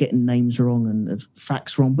and getting names wrong and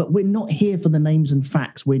facts wrong. But we're not here for the names and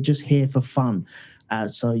facts. We're just here for fun.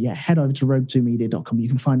 So head over to road2media.com. You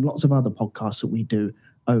can find lots of other podcasts that we do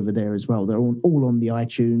over there as well. They're all on the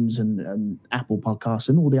iTunes and Apple Podcasts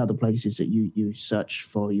and all the other places that you search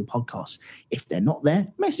for your podcasts. If they're not there,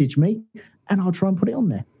 message me and I'll try and put it on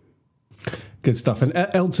there. Good stuff. And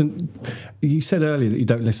Elton, you said earlier that you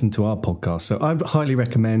don't listen to our podcast, so I highly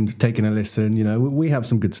recommend taking a listen. We have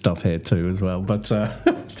some good stuff here too as well. But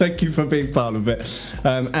thank you for being part of it.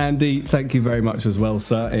 Andy, thank you very much as well,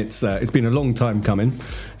 sir. It's been a long time coming,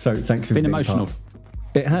 so thank you for being emotional. Part.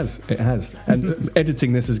 It has. And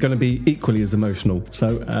editing this is going to be equally as emotional.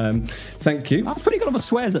 So thank you. I've pretty got off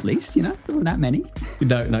swears at least, There wasn't that many.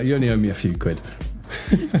 No, you only owe me a few quid.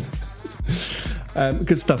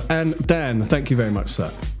 Good stuff. And Dan, thank you very much, sir.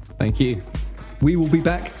 Thank you. We will be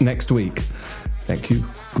back next week. Thank you.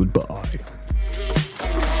 Goodbye.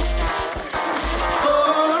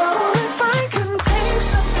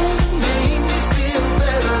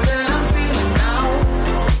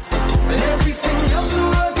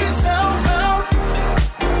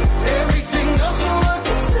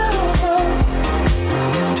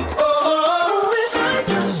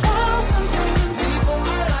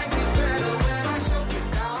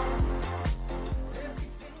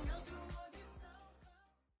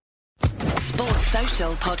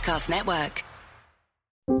 Podcast Network.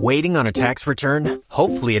 Waiting on a tax return?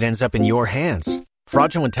 Hopefully it ends up in your hands.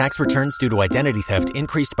 Fraudulent tax returns due to identity theft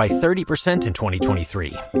increased by 30% in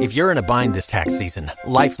 2023. If you're in a bind this tax season,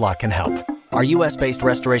 LifeLock can help. Our U.S.-based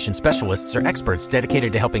restoration specialists are experts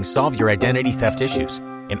dedicated to helping solve your identity theft issues.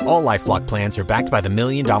 And all LifeLock plans are backed by the $1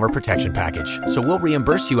 Million Protection Package. So we'll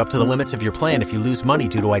reimburse you up to the limits of your plan if you lose money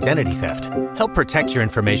due to identity theft. Help protect your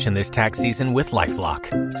information this tax season with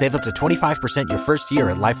LifeLock. Save up to 25% your first year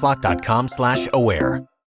at LifeLock.com/aware.